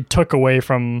honestly took away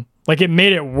from. Like it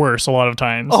made it worse a lot of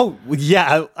times. Oh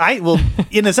yeah, well,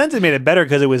 in a sense, it made it better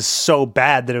because it was so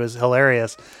bad that it was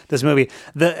hilarious. This movie,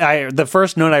 the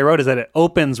first note I wrote is that it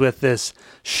opens with this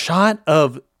shot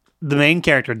of the main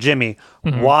character Jimmy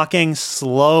walking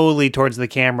slowly towards the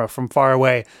camera from far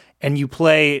away, and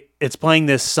it's playing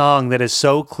this song that is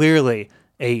so clearly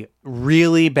a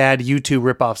really bad YouTube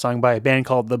ripoff song by a band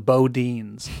called the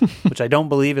Bodines, which I don't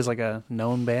believe is like a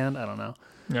known band. I don't know.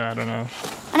 Yeah, I don't know.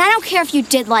 And I don't care if you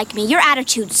did like me. Your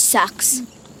attitude sucks.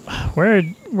 Where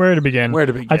to begin?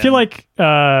 I feel like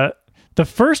the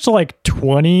first like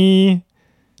 20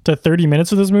 to 30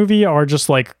 minutes of this movie are just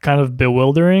like kind of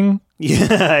bewildering.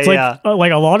 Yeah, it's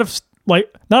like a lot of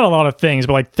like not a lot of things,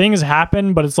 but like things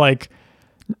happen, but it's like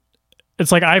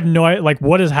I have no idea, like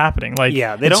what is happening. Like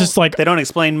they don't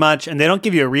explain much, and they don't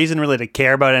give you a reason really to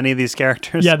care about any of these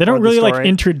characters. Yeah, they don't really like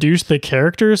introduce the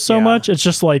characters so much. It's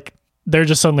just like they're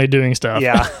just suddenly doing stuff.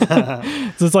 Yeah.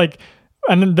 So it's like,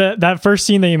 and then that first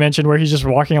scene that you mentioned where he's just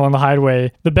walking along the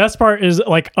highway, the best part is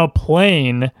like a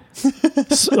plane.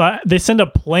 They send a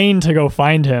plane to go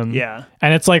find him. Yeah.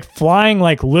 And it's like flying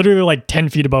like literally like 10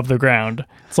 feet above the ground.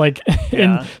 It's like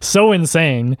so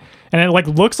insane. And it like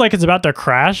looks like it's about to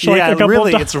crash. Like, a couple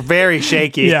really, of times. it's very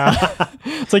shaky. Yeah.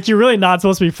 It's like you're really not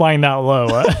supposed to be flying that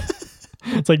low.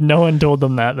 It's like no one told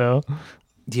them that though.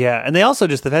 Yeah, and they also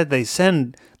just the fact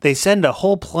that they send a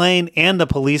whole plane and a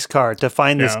police car to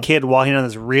find this kid walking on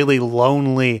this really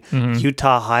lonely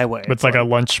Utah highway. With like a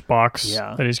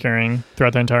lunchbox that he's carrying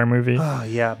throughout the entire movie. Oh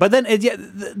yeah, but then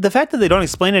the fact that they don't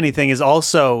explain anything is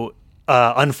also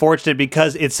unfortunate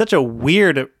because it's such a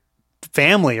weird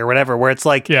family or whatever, where it's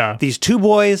like these 2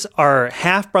 boys are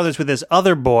half brothers with this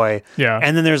other boy,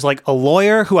 and then there's like a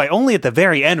lawyer who I only at the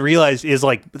very end realized is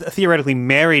like theoretically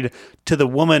married to the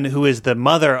woman who is the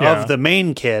mother of the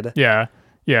main kid. Yeah.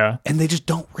 And they just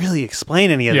don't really explain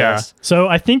any of this. So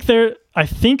I think the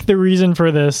reason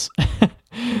for this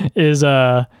is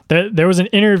there was an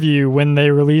interview when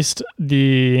they released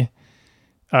the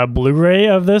Blu-ray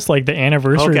of this, like the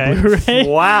anniversary Blu-ray.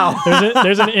 Wow.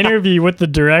 There's an interview with the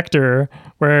director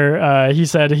where he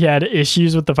said he had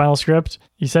issues with the final script.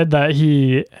 He said that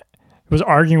he was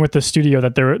arguing with the studio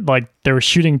that they were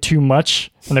shooting too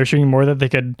much and they were shooting more than they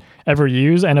could ever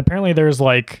use. And apparently there's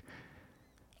like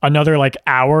another like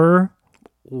hour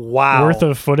worth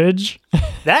of footage.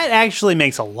 That actually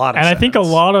makes a lot of sense. And I think a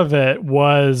lot of it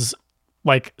was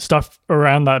like stuff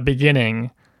around that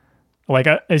beginning. Like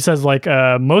it says, like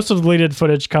most of the deleted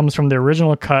footage comes from the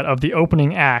original cut of the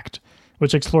opening act,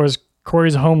 which explores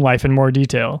Corey's home life in more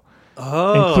detail,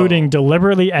 including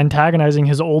deliberately antagonizing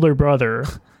his older brother,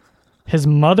 his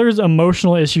mother's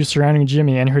emotional issues surrounding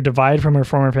Jimmy, and her divide from her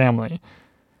former family.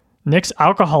 Nick's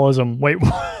alcoholism. Wait,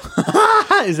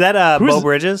 what? Is that Beau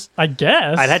Bridges? I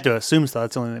guess. I'd have to assume so.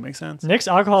 That's the only thing that makes sense. Nick's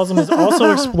alcoholism is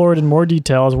also explored in more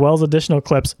detail, as well as additional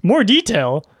clips. More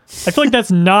detail? I feel like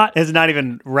that's not... It's not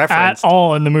even referenced. At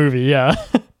all in the movie, yeah.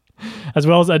 As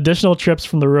well as additional trips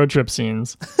from the road trip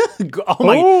scenes.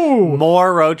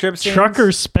 More road trip scenes? Trucker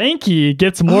Spanky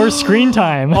gets more screen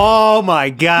time. Oh my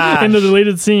gosh. In the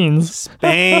deleted scenes.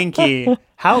 Spanky.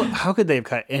 How could they have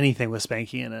cut anything with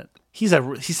Spanky in it? He's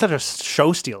such a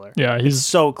show stealer. Yeah, he's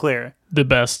so clear. The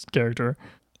best character.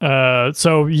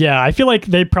 So yeah, I feel like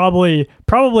they probably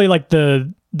like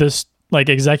this like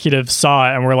executive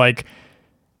saw it and were like,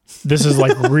 this is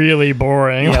like really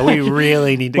boring. Yeah, we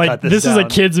really need to like cut this this down. is a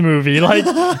kids movie. Like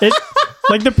it.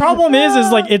 Like the problem is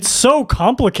like it's so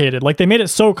complicated. Like they made it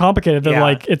so complicated that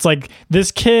like it's like this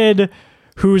kid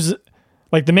who's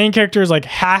like the main character is like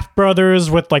half brothers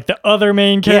with like the other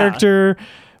main character,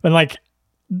 and like,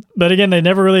 but again they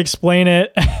never really explain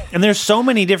it. And there's so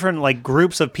many different like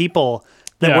groups of people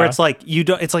that where it's like you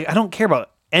don't. It's like I don't care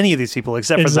about any of these people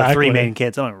except for the three main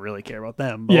kids. I don't really care about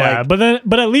them. But yeah, like,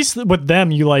 but at least with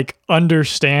them you like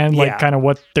understand like kind of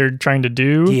what they're trying to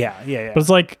do. Yeah. But it's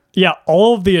like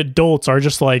all of the adults are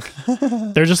just like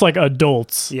they're just like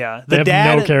adults. Yeah, they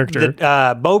have no character.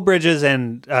 Beau Bridges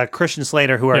and Christian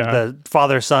Slater, who are the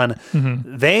father son,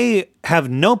 they have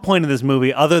no point in this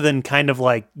movie other than kind of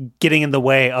like getting in the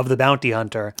way of the bounty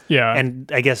hunter. Yeah,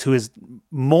 and I guess who is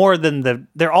more than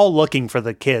they're all looking for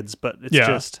the kids, but it's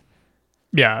just.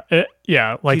 Yeah,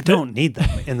 like you don't need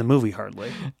them in the movie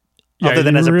hardly, other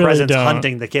than as a presence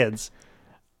hunting the kids.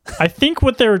 I think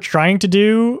what they're trying to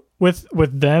do with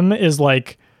them is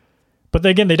like, but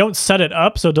again, they don't set it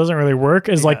up, so it doesn't really work.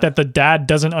 Is like that the dad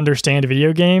doesn't understand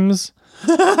video games,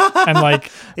 and like,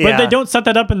 but they don't set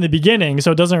that up in the beginning,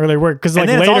 so it doesn't really work. Because like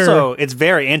later, it's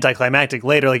very anticlimactic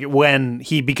later, like when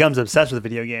he becomes obsessed with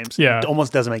video games. Yeah, it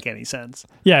almost doesn't make any sense.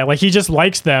 Yeah, like he just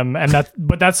likes them, and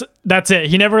that's it.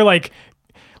 He never like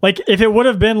if it would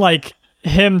have been like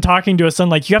him talking to his son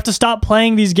like you have to stop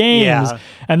playing these games,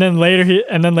 and then later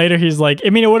he's like,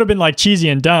 I mean it would have been like cheesy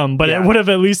and dumb, but it would have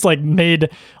at least like made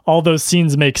all those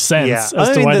scenes make sense as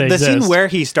to why they exist. The scene where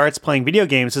he starts playing video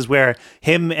games is where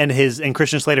him and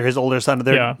Christian Slater, his older son,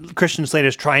 Christian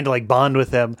Slater's trying to like bond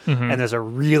with him, and there's a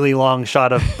really long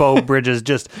shot of Beau Bridges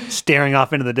just staring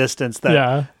off into the distance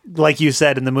that like you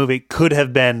said in the movie could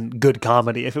have been good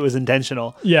comedy if it was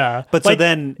intentional. But like, so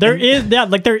then there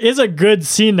is a good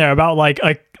scene there about like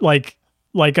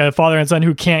a father and son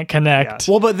who can't connect.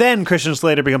 Well, but then Christian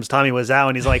Slater becomes Tommy Wiseau,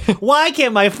 and he's like, "Why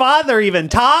can't my father even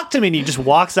talk to me?" And he just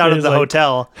walks out of the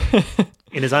hotel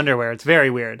in his underwear. It's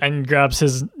very weird. And grabs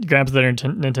the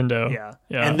Nintendo. Yeah.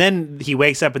 And then he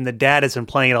wakes up, and the dad has been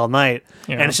playing it all night,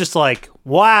 and it's just like,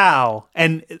 wow.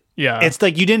 And it's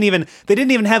like they didn't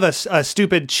even have a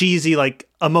stupid cheesy like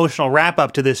emotional wrap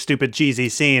up to this stupid cheesy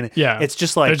scene. It's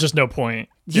just like there's just no point.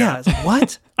 It's like,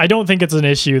 what? I don't think it's an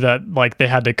issue that like they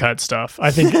had to cut stuff.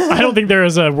 I don't think there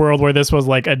is a world where this was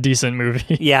like a decent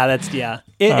movie. It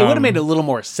would have made a little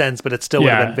more sense, but it still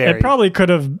would have been very. It probably could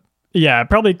have. Yeah, it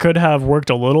probably could have worked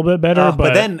a little bit better,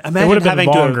 but then imagine it would have having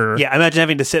been longer. Imagine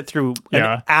having to sit through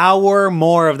an hour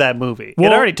more of that movie.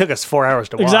 It already took us 4 hours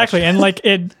to watch. Exactly, and like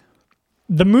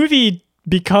the movie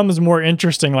becomes more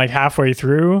interesting like halfway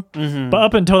through, but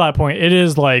up until that point, it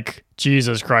is like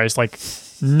Jesus Christ, like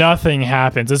nothing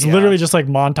happens. It's literally just like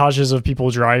montages of people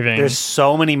driving. There's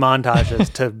so many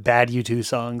montages to bad U2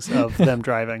 songs of them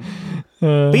driving.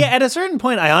 But at a certain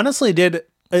point, I honestly did.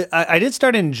 I did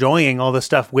start enjoying all the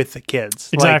stuff with the kids.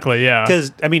 Exactly,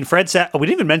 Because, I mean, we didn't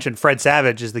even mention Fred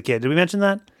Savage is the kid. Did we mention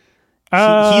that?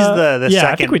 He's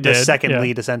the second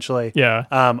lead, essentially. Yeah.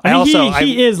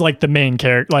 He is like the main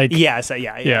character. Like,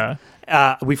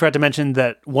 we forgot to mention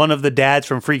that one of the dads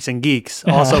from Freaks and Geeks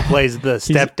also plays the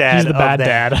stepdad he's the bad of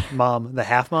dad. Mom, the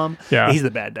half mom. Yeah. He's the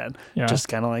bad dad. Yeah. Just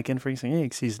kind of like in Freaks and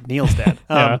Geeks. He's Neil's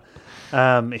dad.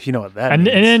 If you know what that means.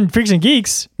 And in Freaks and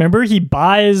Geeks, remember he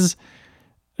buys...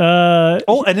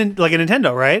 and then like a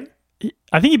Nintendo, right?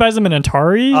 I think he buys them an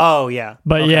Atari. Oh yeah,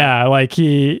 but like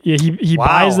he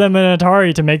buys them an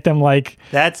Atari to make them like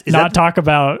talk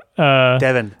about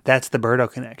Devin. That's the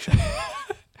Birdo connection.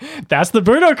 That's the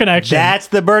Birdo connection. That's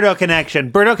the Birdo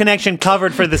connection. Birdo connection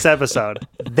covered for this episode.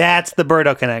 That's the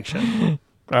Birdo connection.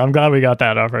 I'm glad we got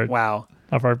that off our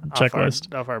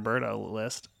checklist, off our Birdo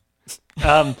list.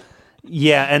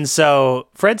 Yeah, and so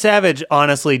Fred Savage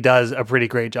honestly does a pretty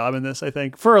great job in this, I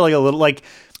think. For like a little like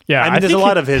I mean there's a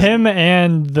lot of him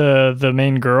and the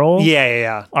main girl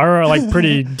are like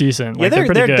pretty decent. Like, they're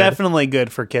good. definitely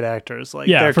good for kid actors. Like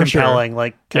they're compelling,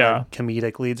 like kind of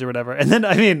comedic leads or whatever. And then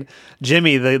I mean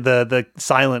Jimmy, the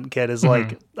silent kid is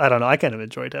like I don't know, I kind of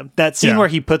enjoyed him. That scene where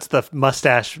he puts the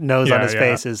mustache nose on his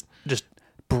face is just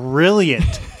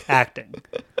brilliant acting.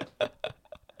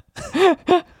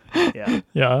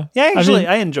 Actually,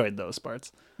 I enjoyed those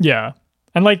parts. Yeah,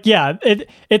 and like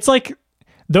it's like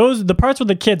the parts where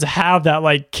the kids have that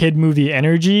like kid movie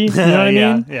energy. You know what I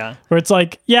mean? Yeah. Where it's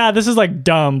like this is like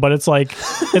dumb, but it's like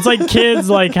kids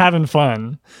like having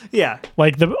fun. Yeah.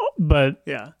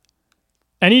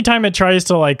 Anytime it tries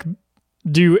to like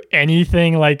do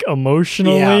anything like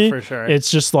emotionally, for sure. it's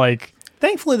just like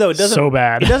Thankfully, though, it doesn't So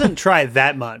bad. It doesn't try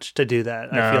that much to do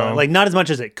that. I feel No. like not as much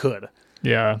as it could.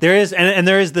 Yeah. There is, and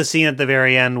there is the scene at the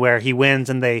very end where he wins,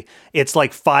 and it's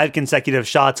like 5 consecutive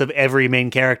shots of every main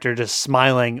character just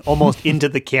smiling almost into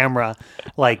the camera,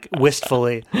 like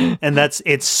wistfully, and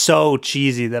it's so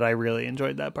cheesy that I really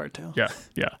enjoyed that part too. Yeah.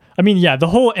 Yeah. I mean, yeah, the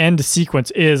whole end sequence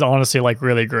is honestly like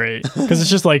really great because it's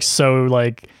just like so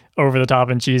like over the top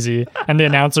and cheesy. And the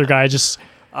announcer guy just,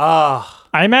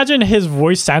 I imagine his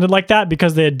voice sounded like that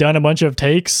because they had done a bunch of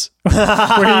takes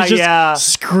where he's just Yeah.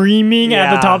 screaming at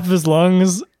the Yeah. top of his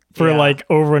lungs for Yeah. like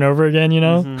over and over again, you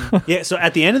know? Yeah, so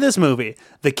at the end of this movie,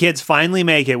 the kids finally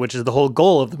make it, which is the whole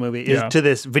goal of the movie, is Yeah. to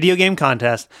this video game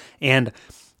contest. And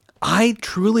I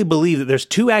truly believe that there's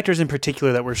 2 actors in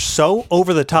particular that were so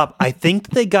over the top. I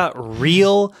think they got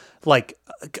real, like,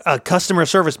 customer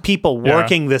service people Yeah.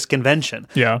 working this convention.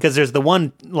 Yeah. Because there's the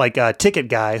one, like, ticket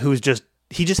guy who's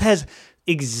he just has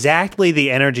exactly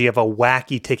the energy of a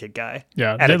wacky ticket guy.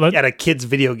 Yeah. At a kids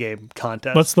video game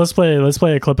contest. Let's play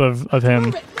a clip of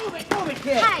him.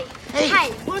 Hi.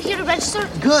 Hi. We're here to register.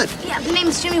 Good. Yeah, the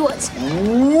name's Jimmy Woods.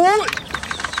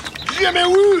 Jimmy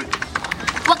Wood.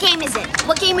 What game is it?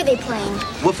 What game are they playing?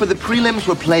 Well, for the prelims,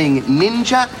 we're playing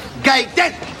Ninja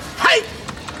Gaiden. Hey!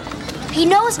 He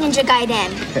knows Ninja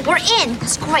Gaiden. We're in.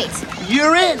 That's great.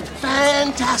 You're in.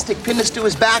 Fantastic. Pin this to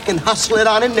his back and hustle it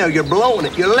on in there. You're blowing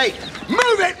it. You're late.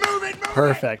 Move it, move it, move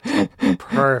Perfect.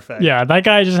 Perfect. Yeah, that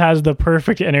guy just has the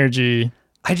perfect energy.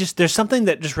 There's something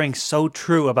that just rings so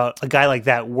true about a guy like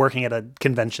that working at a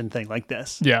convention thing like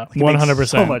this. Yeah, Like, it makes 100%.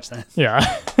 So much sense. Yeah.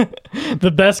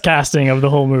 The best casting of the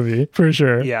whole movie, for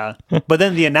sure. Yeah. But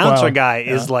then the announcer Wow. guy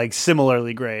is like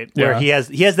similarly great, where Yeah.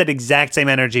 he has that exact same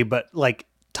energy, but like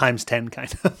times 10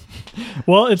 kind of.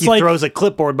 Well, it's He like, throws a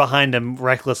clipboard behind him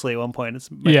recklessly at one point. It's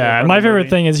yeah, and my favorite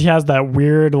thing is he has that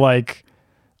weird, like,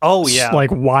 Oh yeah.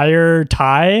 like wire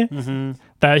tie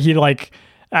that he like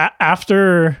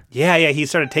after yeah, he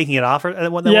started taking it off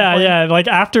at one yeah point. yeah like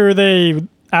after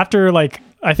like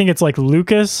I think it's like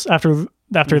Lucas after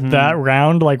that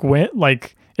round like went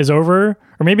like is over,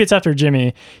 or maybe it's after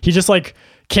Jimmy, he just like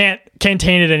can't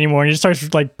contain it anymore and he just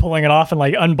starts like pulling it off and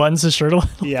like unbuttons his shirt a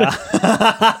little. Yeah.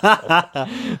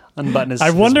 Unbutton his I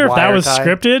wonder his if that wire was tie.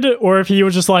 scripted or if he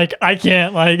was just like, I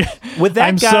can't, like, With that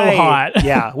I'm guy, so hot.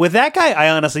 Yeah, with that guy, I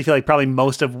honestly feel like probably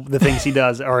most of the things he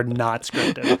does are not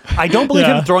scripted. I don't believe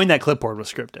Yeah. him throwing that clipboard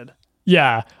was scripted.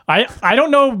 Yeah, I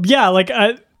don't know. Yeah, like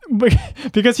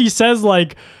because he says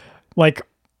like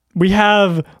we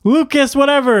have Lucas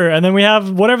whatever, and then we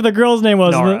have whatever the girl's name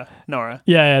was. Nora.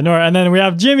 Yeah, Nora, and then we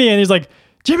have Jimmy, and he's like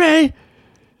Jimmy.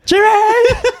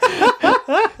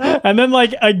 And then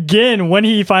like again when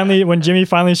Jimmy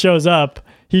finally shows up,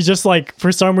 he just like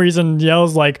for some reason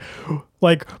yells like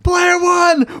player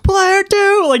 1, player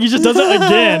 2, like he just does it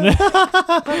again.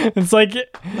 It's like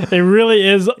it really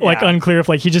is like Yeah. unclear if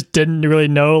like he just didn't really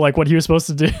know like what he was supposed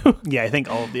to do. Yeah, I think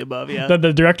all of the above. Yeah. That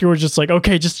the director was just like,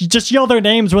 okay, just yell their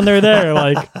names when they're there.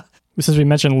 Like since we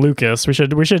mentioned Lucas, we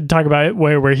should talk about it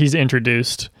where he's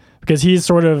introduced, because there's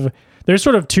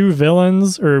sort of 2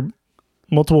 villains or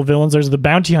multiple villains. There's the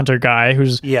bounty hunter guy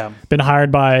who's been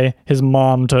hired by his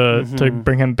mom to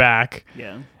bring him back.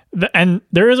 Yeah. And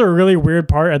there is a really weird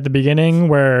part at the beginning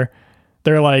where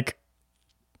they're like,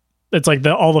 it's like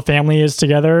all the family is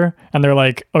together and they're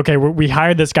like, okay, we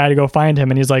hired this guy to go find him.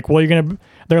 And he's like, well,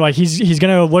 they're like, he's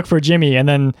going to look for Jimmy. And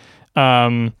then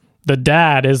the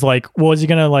dad is like, well, is he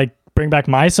going to like bring back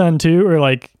my son too? Or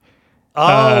like,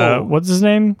 what's his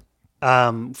name?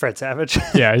 Fred Savage.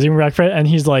 Yeah. Is he bring back Fred? And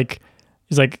he's like,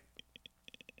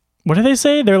 what do they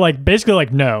say? They're like basically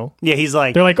like no. Yeah, he's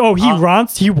like They're like, oh, he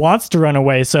wants to run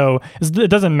away, so it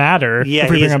doesn't matter. yeah, if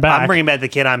we bring him back. I'm bringing back the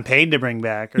kid I'm paid to bring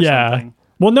back or Yeah. something.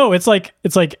 Well, no, it's like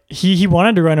he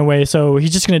wanted to run away, so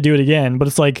he's just gonna do it again. But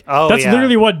it's like that's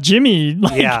literally what Jimmy.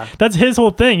 Like, that's his whole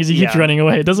thing. Is he keeps running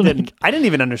away? It doesn't make. I didn't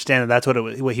even understand that's what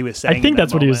he was saying. I think in that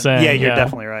that's what he was moment. saying, Yeah, you're yeah.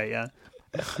 definitely right. Yeah.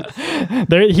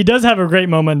 He does have a great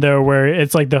moment though, where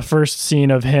it's like the first scene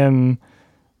of him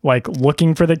like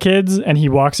looking for the kids, and he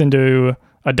walks into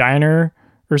a diner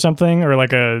or something, or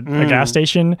like a gas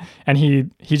station, and he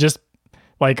just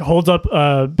like holds up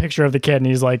a picture of the kid and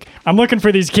he's like, I'm looking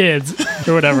for these kids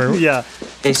or whatever. Yeah.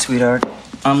 Hey, sweetheart,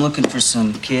 I'm looking for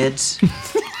some kids.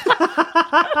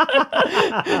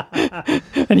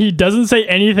 And he doesn't say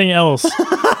anything else.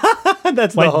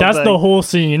 That's Like that's thing. the whole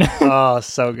scene. Oh,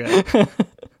 so good.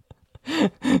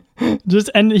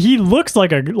 And he looks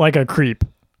like a creep.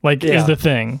 Like Yeah. is the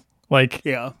thing. Like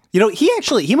Yeah. You know,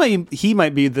 he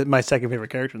might be my second favorite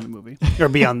character in the movie, or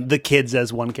beyond the kids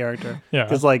as one character. Yeah.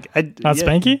 Because like not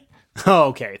Spanky? Oh,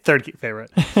 okay. Third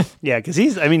favorite. Yeah, because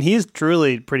he's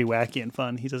truly pretty wacky and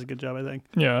fun. He does a good job, I think.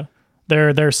 Yeah.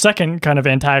 Their second kind of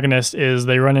antagonist is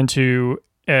they run into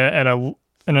in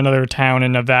another town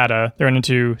in Nevada. They run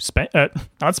into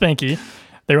not Spanky.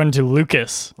 They run into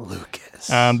Lucas.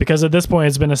 Because at this point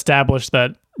it's been established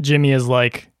that Jimmy is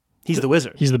like he's the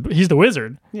wizard. He's the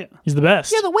wizard. Yeah. He's the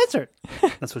best. You're the wizard.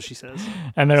 That's what she says.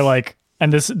 And they're like,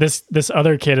 and this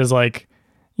other kid is like,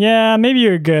 yeah, maybe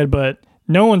you're good, but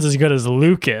no one's as good as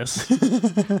Lucas.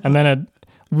 And then it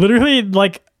literally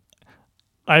like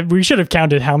we should have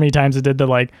counted how many times it did the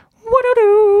like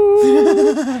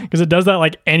because it does that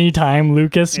like anytime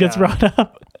Lucas gets brought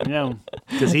up. Yeah,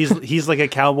 because he's like a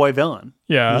cowboy villain.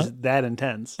 Yeah, he's that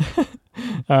intense.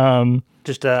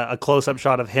 Just a close-up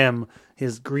shot of him,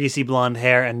 his greasy blonde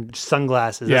hair and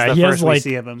sunglasses. Yeah, That's the first we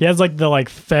see of him. He has like the like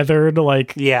feathered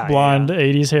like blonde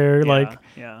 80s hair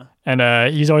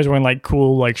and he's always wearing like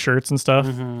cool like shirts and stuff.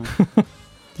 Mm-hmm.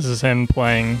 This is him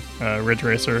playing Ridge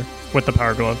Racer with the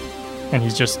Power Glove, and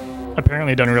he's just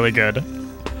apparently done really good.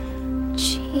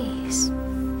 Jeez.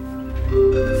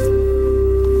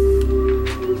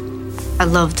 I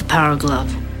love the Power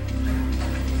Glove.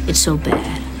 It's so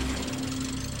bad.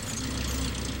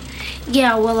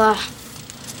 Yeah, well,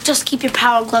 just keep your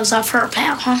power gloves off her,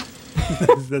 pal, huh?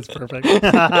 That's perfect.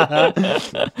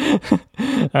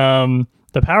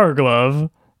 The Power Glove,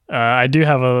 I do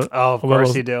have of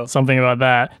course you do. Something about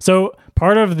that. So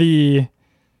part of the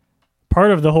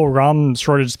whole ROM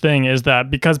shortage thing is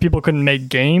that because people couldn't make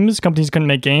games, companies couldn't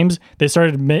make games, they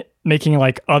started making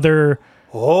like other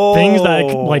things that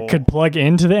like could plug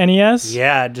into the NES.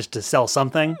 Yeah, just to sell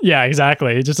something. Yeah,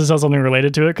 exactly. Just to sell something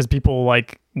related to it because people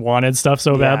like wanted stuff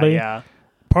so badly. Yeah.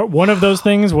 One of those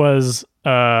things was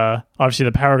obviously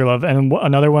the Power Glove, and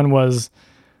another one was,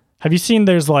 have you seen?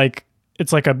 There's like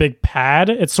it's like a big pad.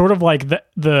 It's sort of like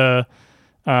the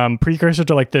precursor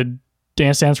to like the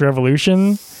Dance Dance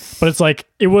Revolution, but it's like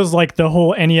it was like the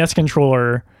whole NES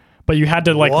controller. But you had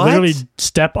to like literally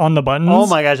step on the buttons. Oh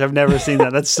my gosh, I've never seen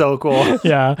that. That's so cool.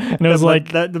 Yeah. And it was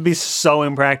like that would be so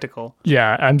impractical.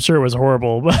 Yeah, I'm sure it was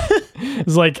horrible. But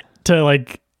it's like to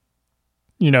like,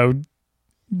 you know,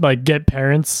 like get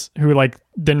parents who like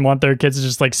didn't want their kids to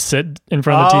just like sit in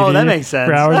front of the TV. Oh, that makes sense.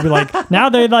 For hours. Be like, now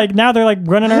they're like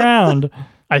running around.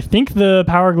 I think the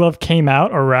Power Glove came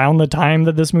out around the time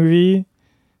that this movie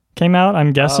came out,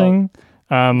 I'm guessing.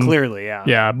 Clearly, yeah.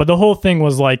 Yeah, but the whole thing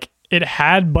was like it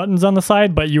had buttons on the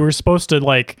side, but you were supposed to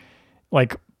like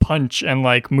punch and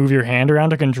like move your hand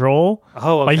around to control.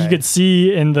 Oh, okay. Like you could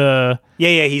see in the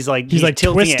he's like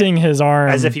twisting his arm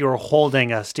as if you were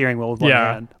holding a steering wheel with one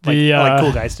hand. Like, like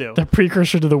cool guys do. The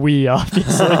precursor to the Wii,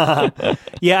 obviously.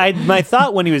 Yeah, my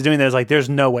thought when he was doing that was like, there's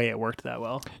no way it worked that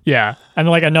well. Yeah, and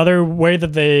like another way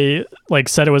that they like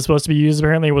said it was supposed to be used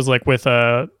apparently was like with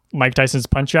Mike Tyson's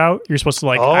Punch Out. You're supposed to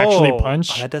like actually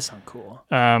punch. Oh, that does sound cool.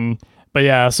 But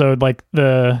yeah, so like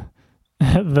the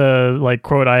like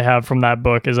quote I have from that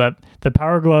book is that the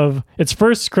Power Glove, its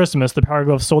first Christmas, the Power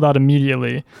Glove sold out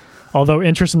immediately. Although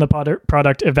interest in the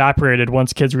product evaporated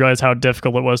once kids realized how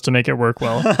difficult it was to make it work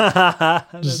well.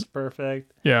 That's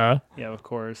perfect. Yeah. Yeah, of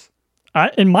course.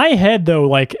 In my head though,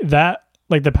 like that,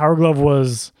 like the Power Glove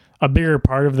was a bigger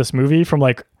part of this movie from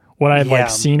like what I had like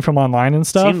seen from online and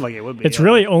stuff. Seemed like it would be. It's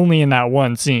really only in that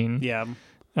one scene. Yeah.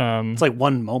 It's like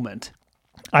one moment.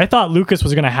 I thought Lucas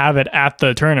was going to have it at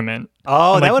the tournament.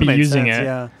 Oh, and, that would be make using sense, it.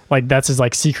 yeah. Like that's his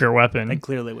like secret weapon. That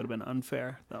clearly would have been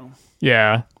unfair, though.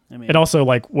 Yeah. I mean, it also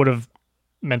like would have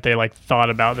meant they like thought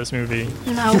about this movie.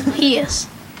 No, he is.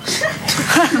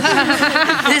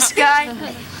 This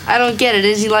guy? I don't get it.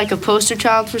 Is he like a poster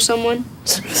child for someone?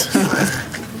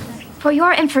 For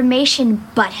your information,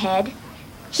 butthead,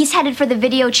 he's headed for the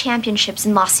video championships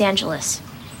in Los Angeles.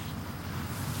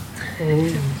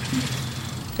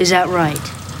 Is that right?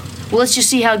 Well, let's just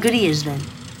see how good he is then.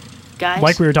 Guys?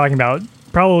 Like we were talking about,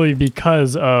 probably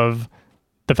because of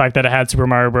the fact that it had Super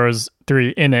Mario Bros.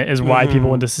 3 in it is why people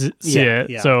went to see it.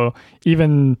 Yeah. So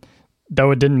even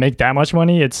though it didn't make that much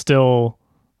money, it's still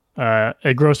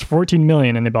it grossed $14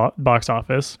 million in the box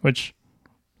office, which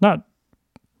not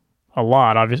a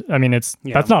lot. Obviously, I mean that's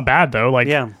not bad though. Like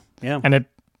yeah, and it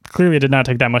clearly did not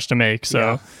take that much to make.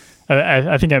 So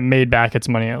I think it made back its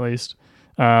money at least.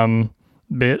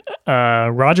 But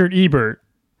Roger Ebert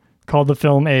called the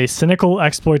film a cynical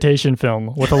exploitation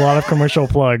film with a lot of commercial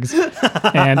plugs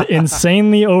and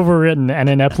insanely overwritten and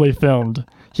ineptly filmed.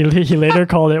 He later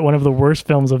called it one of the worst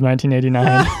films of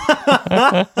 1989.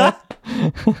 I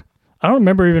don't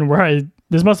remember even where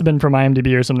this must have been from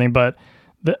IMDb or something, but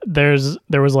there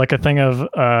was like a thing of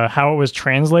how it was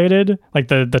translated, like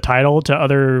the title to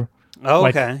other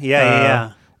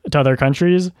to other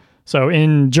countries. So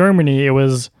in Germany,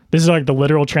 this is like the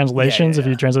literal translations if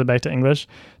you translate it back to English.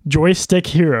 Joystick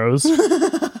Heroes.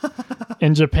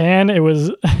 In Japan, it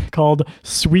was called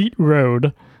Sweet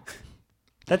Road.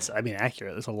 That's,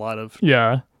 accurate. There's a lot of...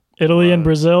 Yeah. Italy and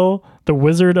Brazil, The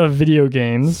Wizard of Video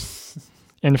Games.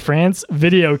 In France,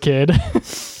 Video Kid.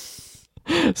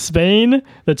 Spain,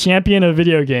 The Champion of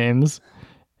Video Games.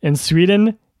 In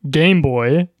Sweden, Game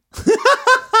Boy.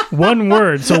 One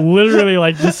word, so literally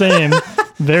like the same.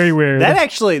 Very weird.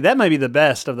 That might be the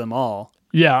best of them all.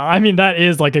 Yeah, that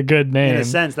is like a good name. In a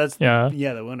sense, that's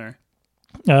the winner.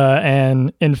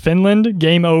 And in Finland,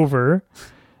 Game Over.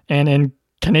 And in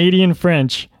Canadian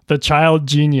French, The Child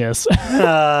Genius.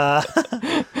 That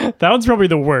one's probably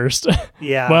the worst.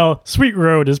 Yeah. Well, Sweet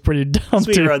Road is pretty dumb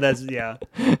Sweet too. Road,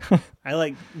 I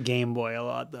like Game Boy a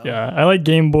lot though. Yeah, I like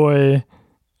Game Boy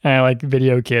and I like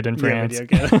Video Kid in France.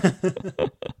 Yeah,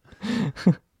 Video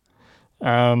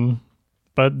Kid.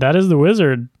 But that is The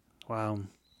Wizard. Wow.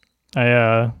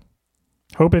 I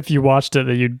hope if you watched it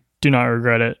that you do not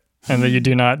regret it and that you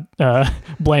do not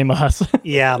blame us.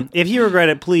 Yeah. If you regret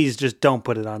it, please just don't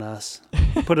put it on us.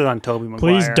 Put it on Tobey Maguire.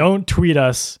 Please don't tweet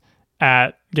us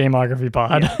at Gameography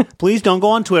Pod. Yeah. Please don't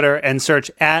go on Twitter and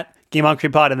search at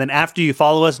Gameography Pod, and then after you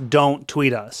follow us, don't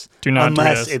tweet us. Do not tweet us.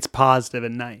 Unless it's positive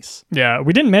and nice. Yeah.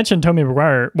 We didn't mention Tobey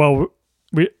Maguire. Well,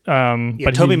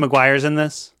 but Tobey Maguire's in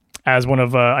this. As one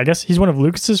of, I guess he's one of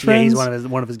Lucas's friends. Yeah, he's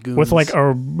one of his goons. With like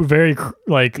a very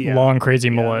long,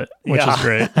 crazy mullet, which is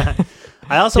great.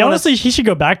 I also honestly, he should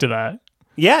go back to that.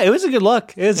 Yeah, it was a good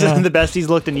look. It was the best he's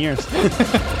looked in years.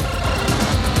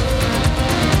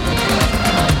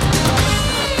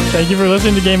 Thank you for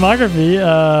listening to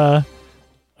Gameography.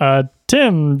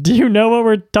 Tim, do you know what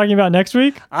we're talking about next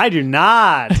week? I do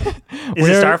not. Is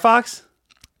it Star Fox?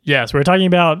 Yes, we're talking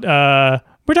about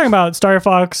Star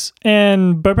Fox,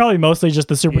 but probably mostly just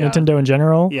the Super Nintendo in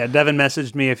general. Yeah, Devin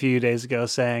messaged me a few days ago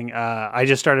saying, I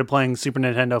just started playing Super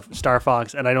Nintendo Star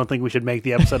Fox, and I don't think we should make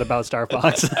the episode about Star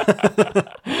Fox.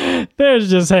 There's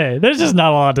just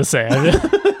not a lot to say.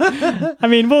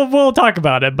 We'll talk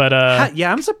about it, but...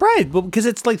 yeah, I'm surprised, because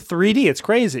it's like 3D. It's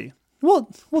crazy. We'll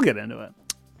get into it.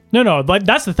 No, but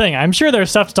that's the thing. I'm sure there's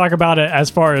stuff to talk about it as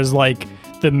far as like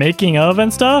the making of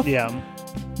and stuff. Yeah.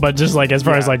 But just like as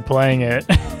far as like playing it.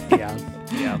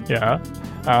 Yeah.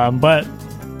 But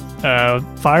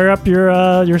fire up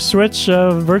your Switch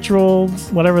virtual,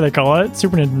 whatever they call it,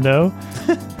 Super Nintendo,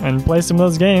 and play some of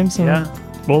those games. And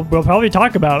we'll probably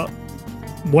talk about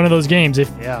one of those games if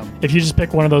you just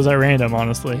pick one of those at random,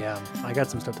 honestly. Yeah. I got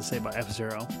some stuff to say about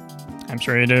F-Zero. I'm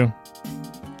sure you do.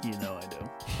 You know I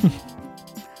do.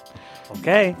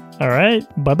 Okay. All right.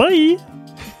 Bye-bye.